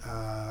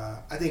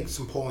 I think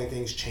some polling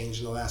things changed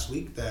in the last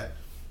week that,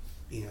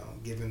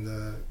 given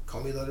the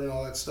Comey letter and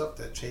all that stuff,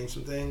 that changed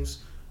some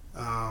things.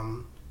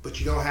 But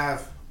you don't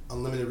have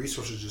unlimited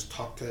resources to just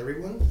talk to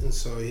everyone. And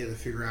so you have to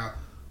figure out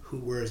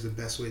where is the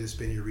best way to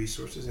spend your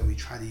resources. And we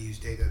try to use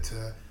data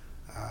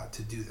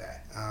to do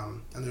that.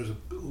 And there's a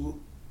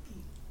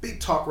big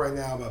talk right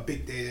now about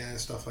big data and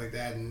stuff like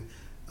that. And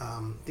I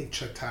think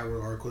Chuck Todd wrote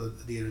an article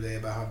the other day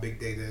about how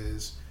big data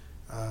is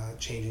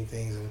changing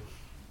things. And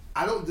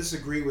I don't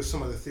disagree with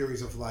some of the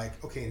theories of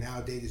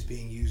now data is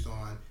being used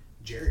on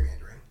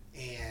gerrymandering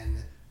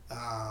and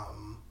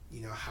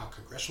how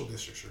congressional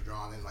districts are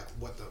drawn and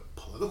what the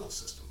political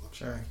system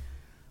looks like.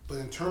 But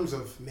in terms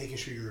of making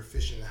sure you're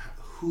efficient,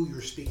 who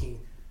you're speaking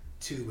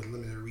to with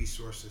limited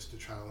resources to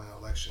try to win an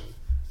election,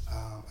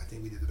 I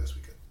think we did the best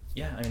we could.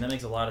 Yeah, I mean, that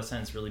makes a lot of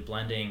sense, really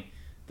blending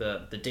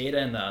the data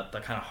and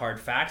the kind of hard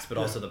facts, but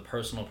also the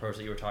personal approach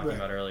that you were talking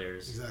about earlier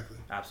is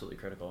absolutely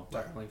critical.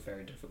 Definitely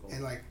very difficult.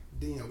 And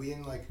we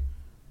didn't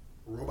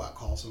robot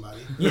call somebody,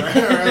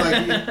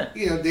 right?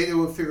 Data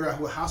would figure out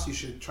what house you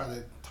should try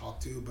to talk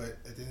to, but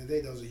at the end of the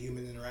day, that was a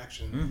human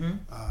interaction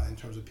in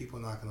terms of people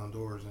knocking on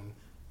doors, and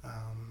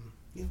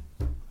I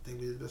think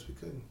we did the best we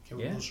could. Came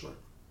a little short.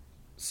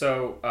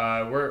 So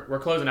we're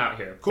closing out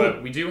here,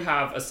 but we do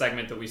have a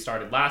segment that we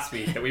started last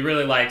week that we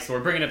really like, so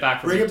we're bringing it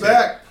back for week 2.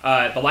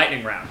 The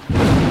lightning round.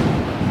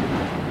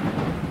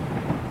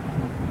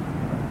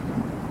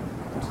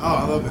 Oh,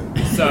 I love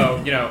it.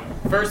 So,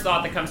 first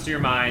thought that comes to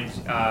your mind,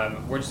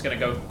 we're just going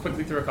to go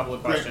quickly through a couple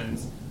of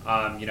questions.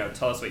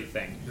 Tell us what you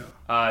think.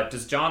 Yeah.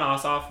 Does John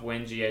Ossoff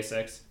win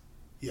GA6?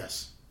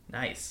 Yes.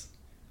 Nice.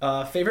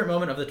 Favorite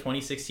moment of the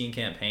 2016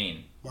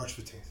 campaign? March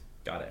 15th.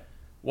 Got it.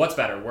 What's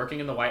better, working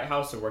in the White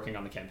House or working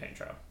on the campaign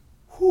trail?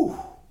 Whew. You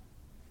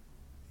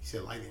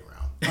said lightning round.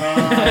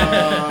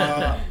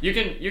 You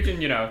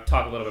can,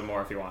 talk a little bit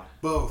more if you want.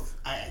 Both.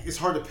 It's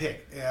hard to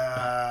pick.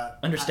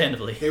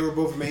 Understandably. They were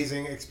both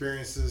amazing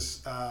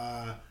experiences.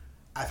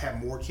 I've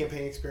had more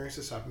campaign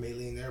experiences, so I may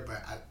lean there,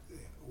 but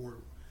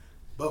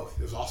both.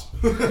 It was awesome.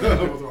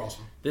 Both were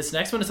awesome. This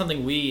next one is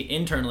something we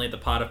internally at the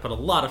pod have put a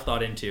lot of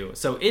thought into.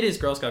 So it is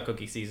Girl Scout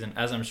cookie season,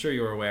 as I'm sure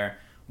you're aware.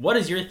 What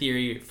is your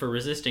theory for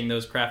resisting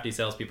those crafty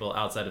salespeople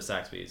outside of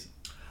Saxby's?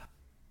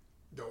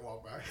 Don't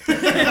walk by.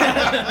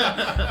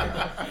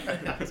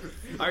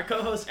 Our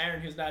co-host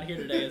Aaron, who's not here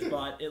today, has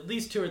bought at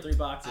least 2 or 3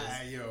 boxes.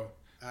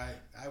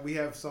 We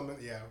have some.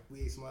 Yeah,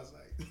 we ate some last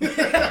night.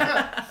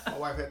 My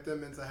wife had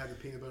Thin Mints. I had the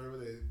peanut butter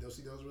with it.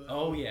 Dosey-Dos with it.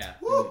 Oh yeah.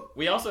 Woo!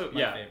 We also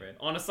My favorite.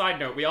 On a side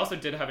note, we also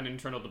did have an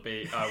internal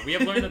debate. We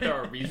have learned that there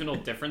are regional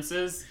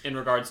differences in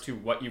regards to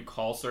what you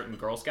call certain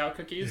Girl Scout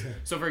cookies.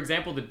 So, for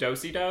example, the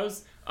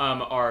Dosey-Dos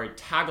are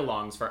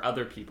tag-alongs for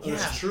other people. Yeah.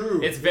 That's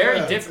true. It's very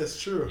different.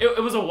 That's true.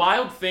 It was a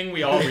wild thing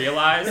we all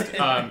realized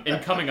in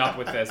coming up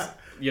with this.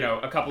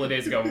 A couple of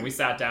days ago when we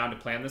sat down to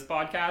plan this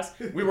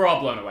podcast, we were all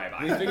blown away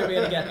by it. We figured we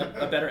had to get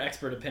a better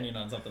expert opinion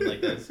on something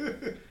like this.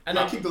 And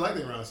I'll keep the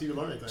lightning round so you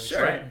can learn anything.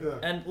 Sure. Right. Yeah.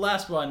 And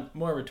last one,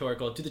 more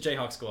rhetorical. Do the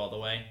Jayhawks go all the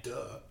way?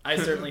 Duh. I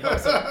certainly hope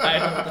so. I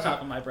have them at the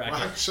top of my bracket.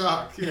 Rock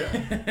shock. Yeah.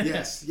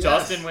 Yes.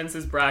 Justin wins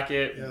his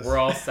bracket. Yes. We're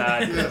all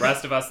sad. Yes. The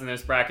rest of us in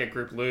this bracket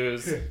group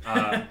lose.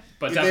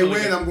 But if they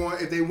win, I'm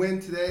going. If they win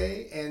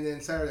today and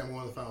then Saturday, I'm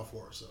going to the Final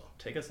Four. So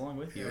take us along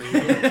with you.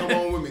 Come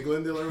on with me,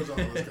 Glendale,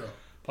 Arizona. Let's go.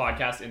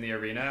 Podcast in the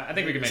arena. I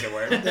think we can make it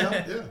work.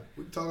 Yeah,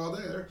 we can talk all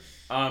day there.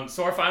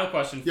 So our final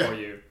question for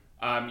you.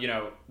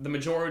 The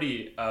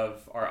majority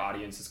of our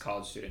audience is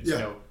college students.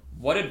 Yeah.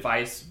 What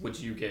advice would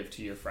you give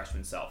to your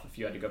freshman self if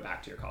you had to go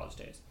back to your college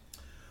days?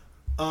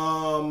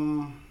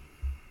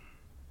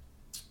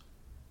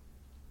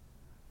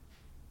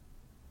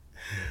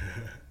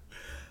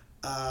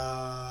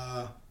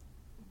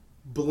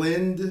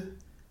 Blend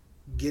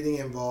getting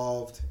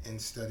involved and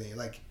studying,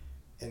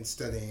 and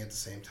studying at the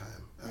same time.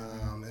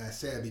 And I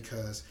say that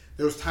because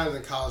there was times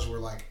in college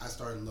where I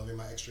started loving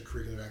my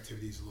extracurricular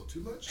activities a little too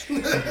much.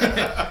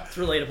 It's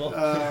relatable.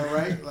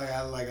 Right?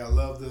 I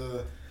love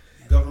the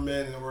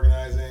government and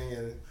organizing,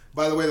 and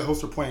by the way, the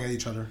hosts are pointing at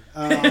each other.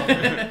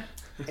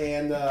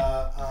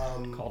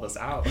 Called us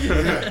out.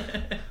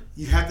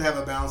 You have to have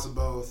a balance of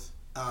both.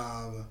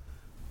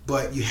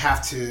 But you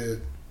have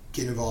to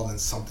get involved in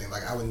something.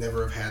 Like, I would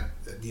never have had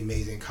the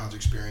amazing college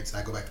experience.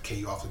 I go back to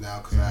KU often now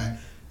because I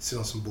sit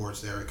on some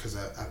boards there because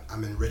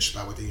I'm enriched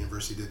by what the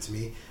university did to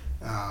me.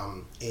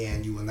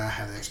 And you will not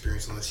have that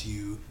experience unless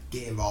you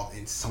get involved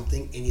in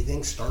something,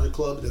 anything. Start a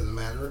club, it doesn't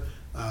matter.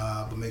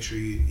 But make sure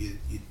you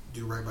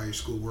do right by your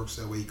schoolwork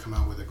so that way you come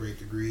out with a great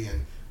degree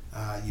and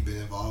you've been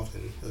involved,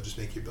 and it'll just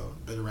make you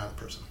a better rounded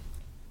person.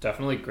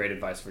 Definitely great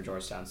advice for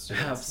Georgetown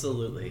students.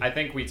 Absolutely. I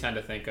think we tend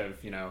to think of,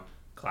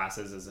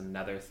 classes as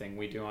another thing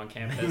we do on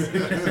campus.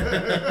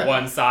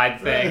 One side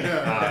thing.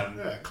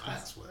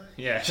 Class, what?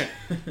 Yeah,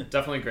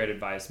 definitely great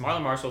advice.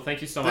 Marlon Marshall,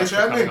 thank you so much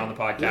Thanks for coming me. on the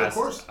podcast. Yeah, of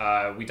course.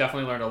 We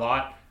definitely learned a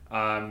lot.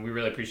 We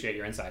really appreciate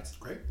your insights.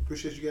 Great.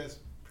 Appreciate you guys.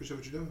 Appreciate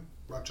what you're doing.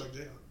 Rock Chuck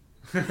J.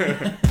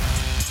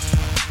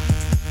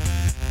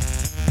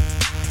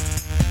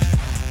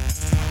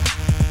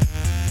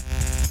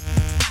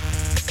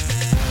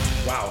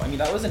 Wow, I mean,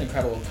 that was an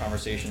incredible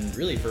conversation,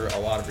 really, for a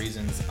lot of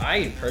reasons.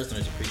 I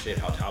personally just appreciate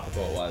how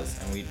topical it was,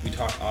 and we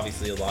talked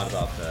obviously a lot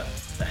about the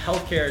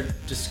healthcare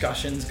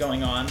discussions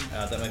going on.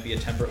 That might be a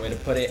temperate way to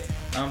put it,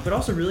 but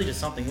also really just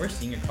something we're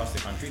seeing across the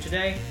country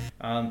today,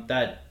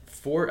 that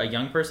for a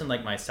young person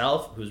like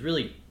myself, who's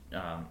really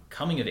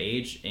coming of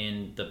age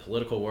in the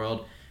political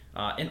world,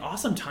 an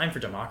awesome time for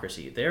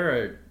democracy. There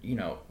are,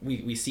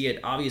 we see it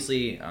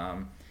obviously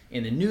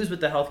in the news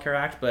with the Healthcare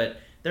Act, but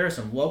there are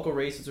some local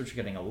races which are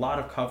getting a lot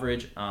of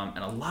coverage and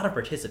a lot of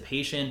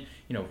participation,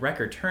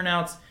 record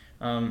turnouts.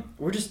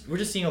 We're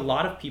just seeing a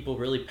lot of people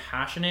really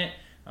passionate,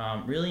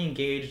 really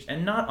engaged,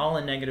 and not all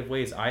in negative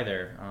ways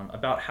either,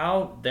 about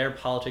how their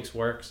politics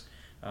works,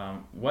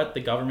 what the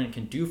government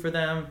can do for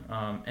them,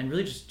 and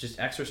really just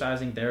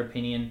exercising their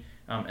opinion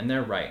and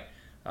their right.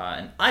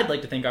 And I'd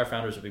like to think our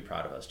founders would be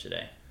proud of us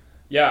today.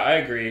 Yeah, I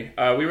agree.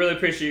 We really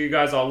appreciate you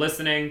guys all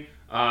listening.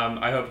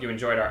 I hope you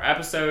enjoyed our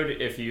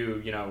episode. If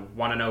you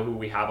want to know who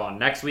we have on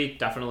next week,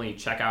 definitely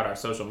check out our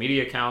social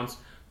media accounts.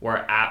 We're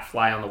at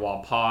Fly on the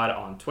Wall Pod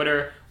on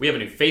Twitter. We have a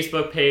new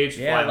Facebook page.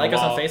 Yeah, like us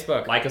on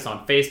Facebook. Like us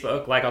on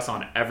Facebook. Like us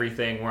on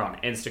everything. We're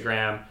on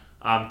Instagram.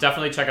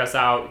 Definitely check us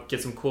out.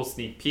 Get some cool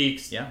sneak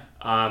peeks. Yeah.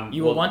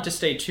 You will want to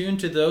stay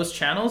tuned to those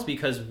channels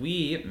because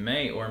we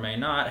may or may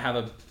not have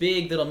a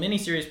big little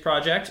mini-series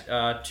project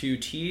to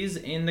tease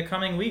in the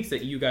coming weeks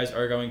that you guys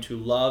are going to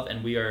love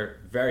and we are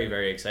very,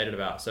 very excited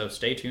about. So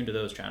stay tuned to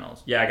those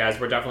channels. Yeah, guys,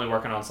 we're definitely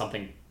working on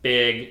something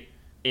big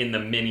in the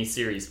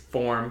mini-series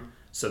form.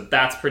 So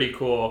that's pretty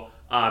cool.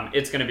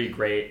 It's going to be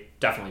great.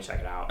 Definitely check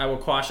it out. I will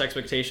quash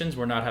expectations.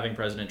 We're not having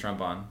President Trump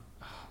on.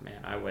 Man,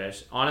 I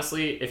wish.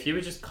 Honestly, if he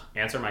would just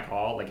answer my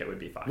call, it would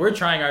be fine. We're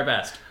trying our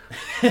best.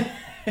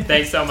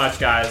 Thanks so much,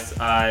 guys.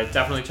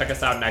 Definitely check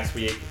us out next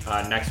week,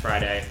 next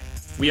Friday.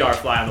 We are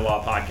Fly on the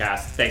Wall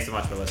Podcast. Thanks so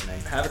much for listening.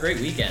 Have a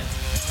great weekend.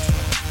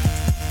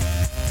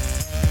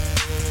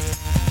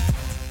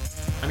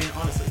 I mean,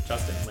 honestly,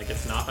 Justin,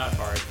 it's not that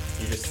hard.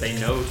 You just say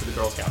no to the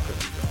Girl Scout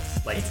cookie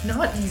girls. It's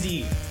not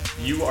easy.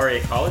 You are a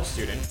college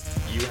student.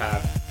 You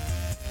have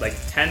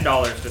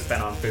 $10 to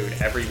spend on food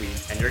every week,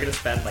 and you're going to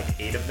spend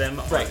 8 of them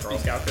on Girl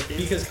Scout cookies?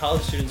 Because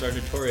college students are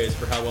notorious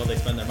for how well they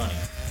spend their money.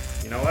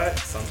 You know what?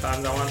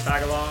 Sometimes I want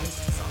tag-alongs.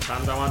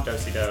 Sometimes I want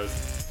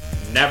do-si-dos.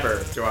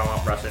 Never do I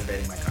want Russia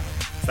invading my country.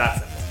 It's that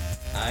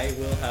simple. I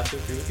will have to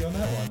agree with you on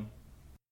that one.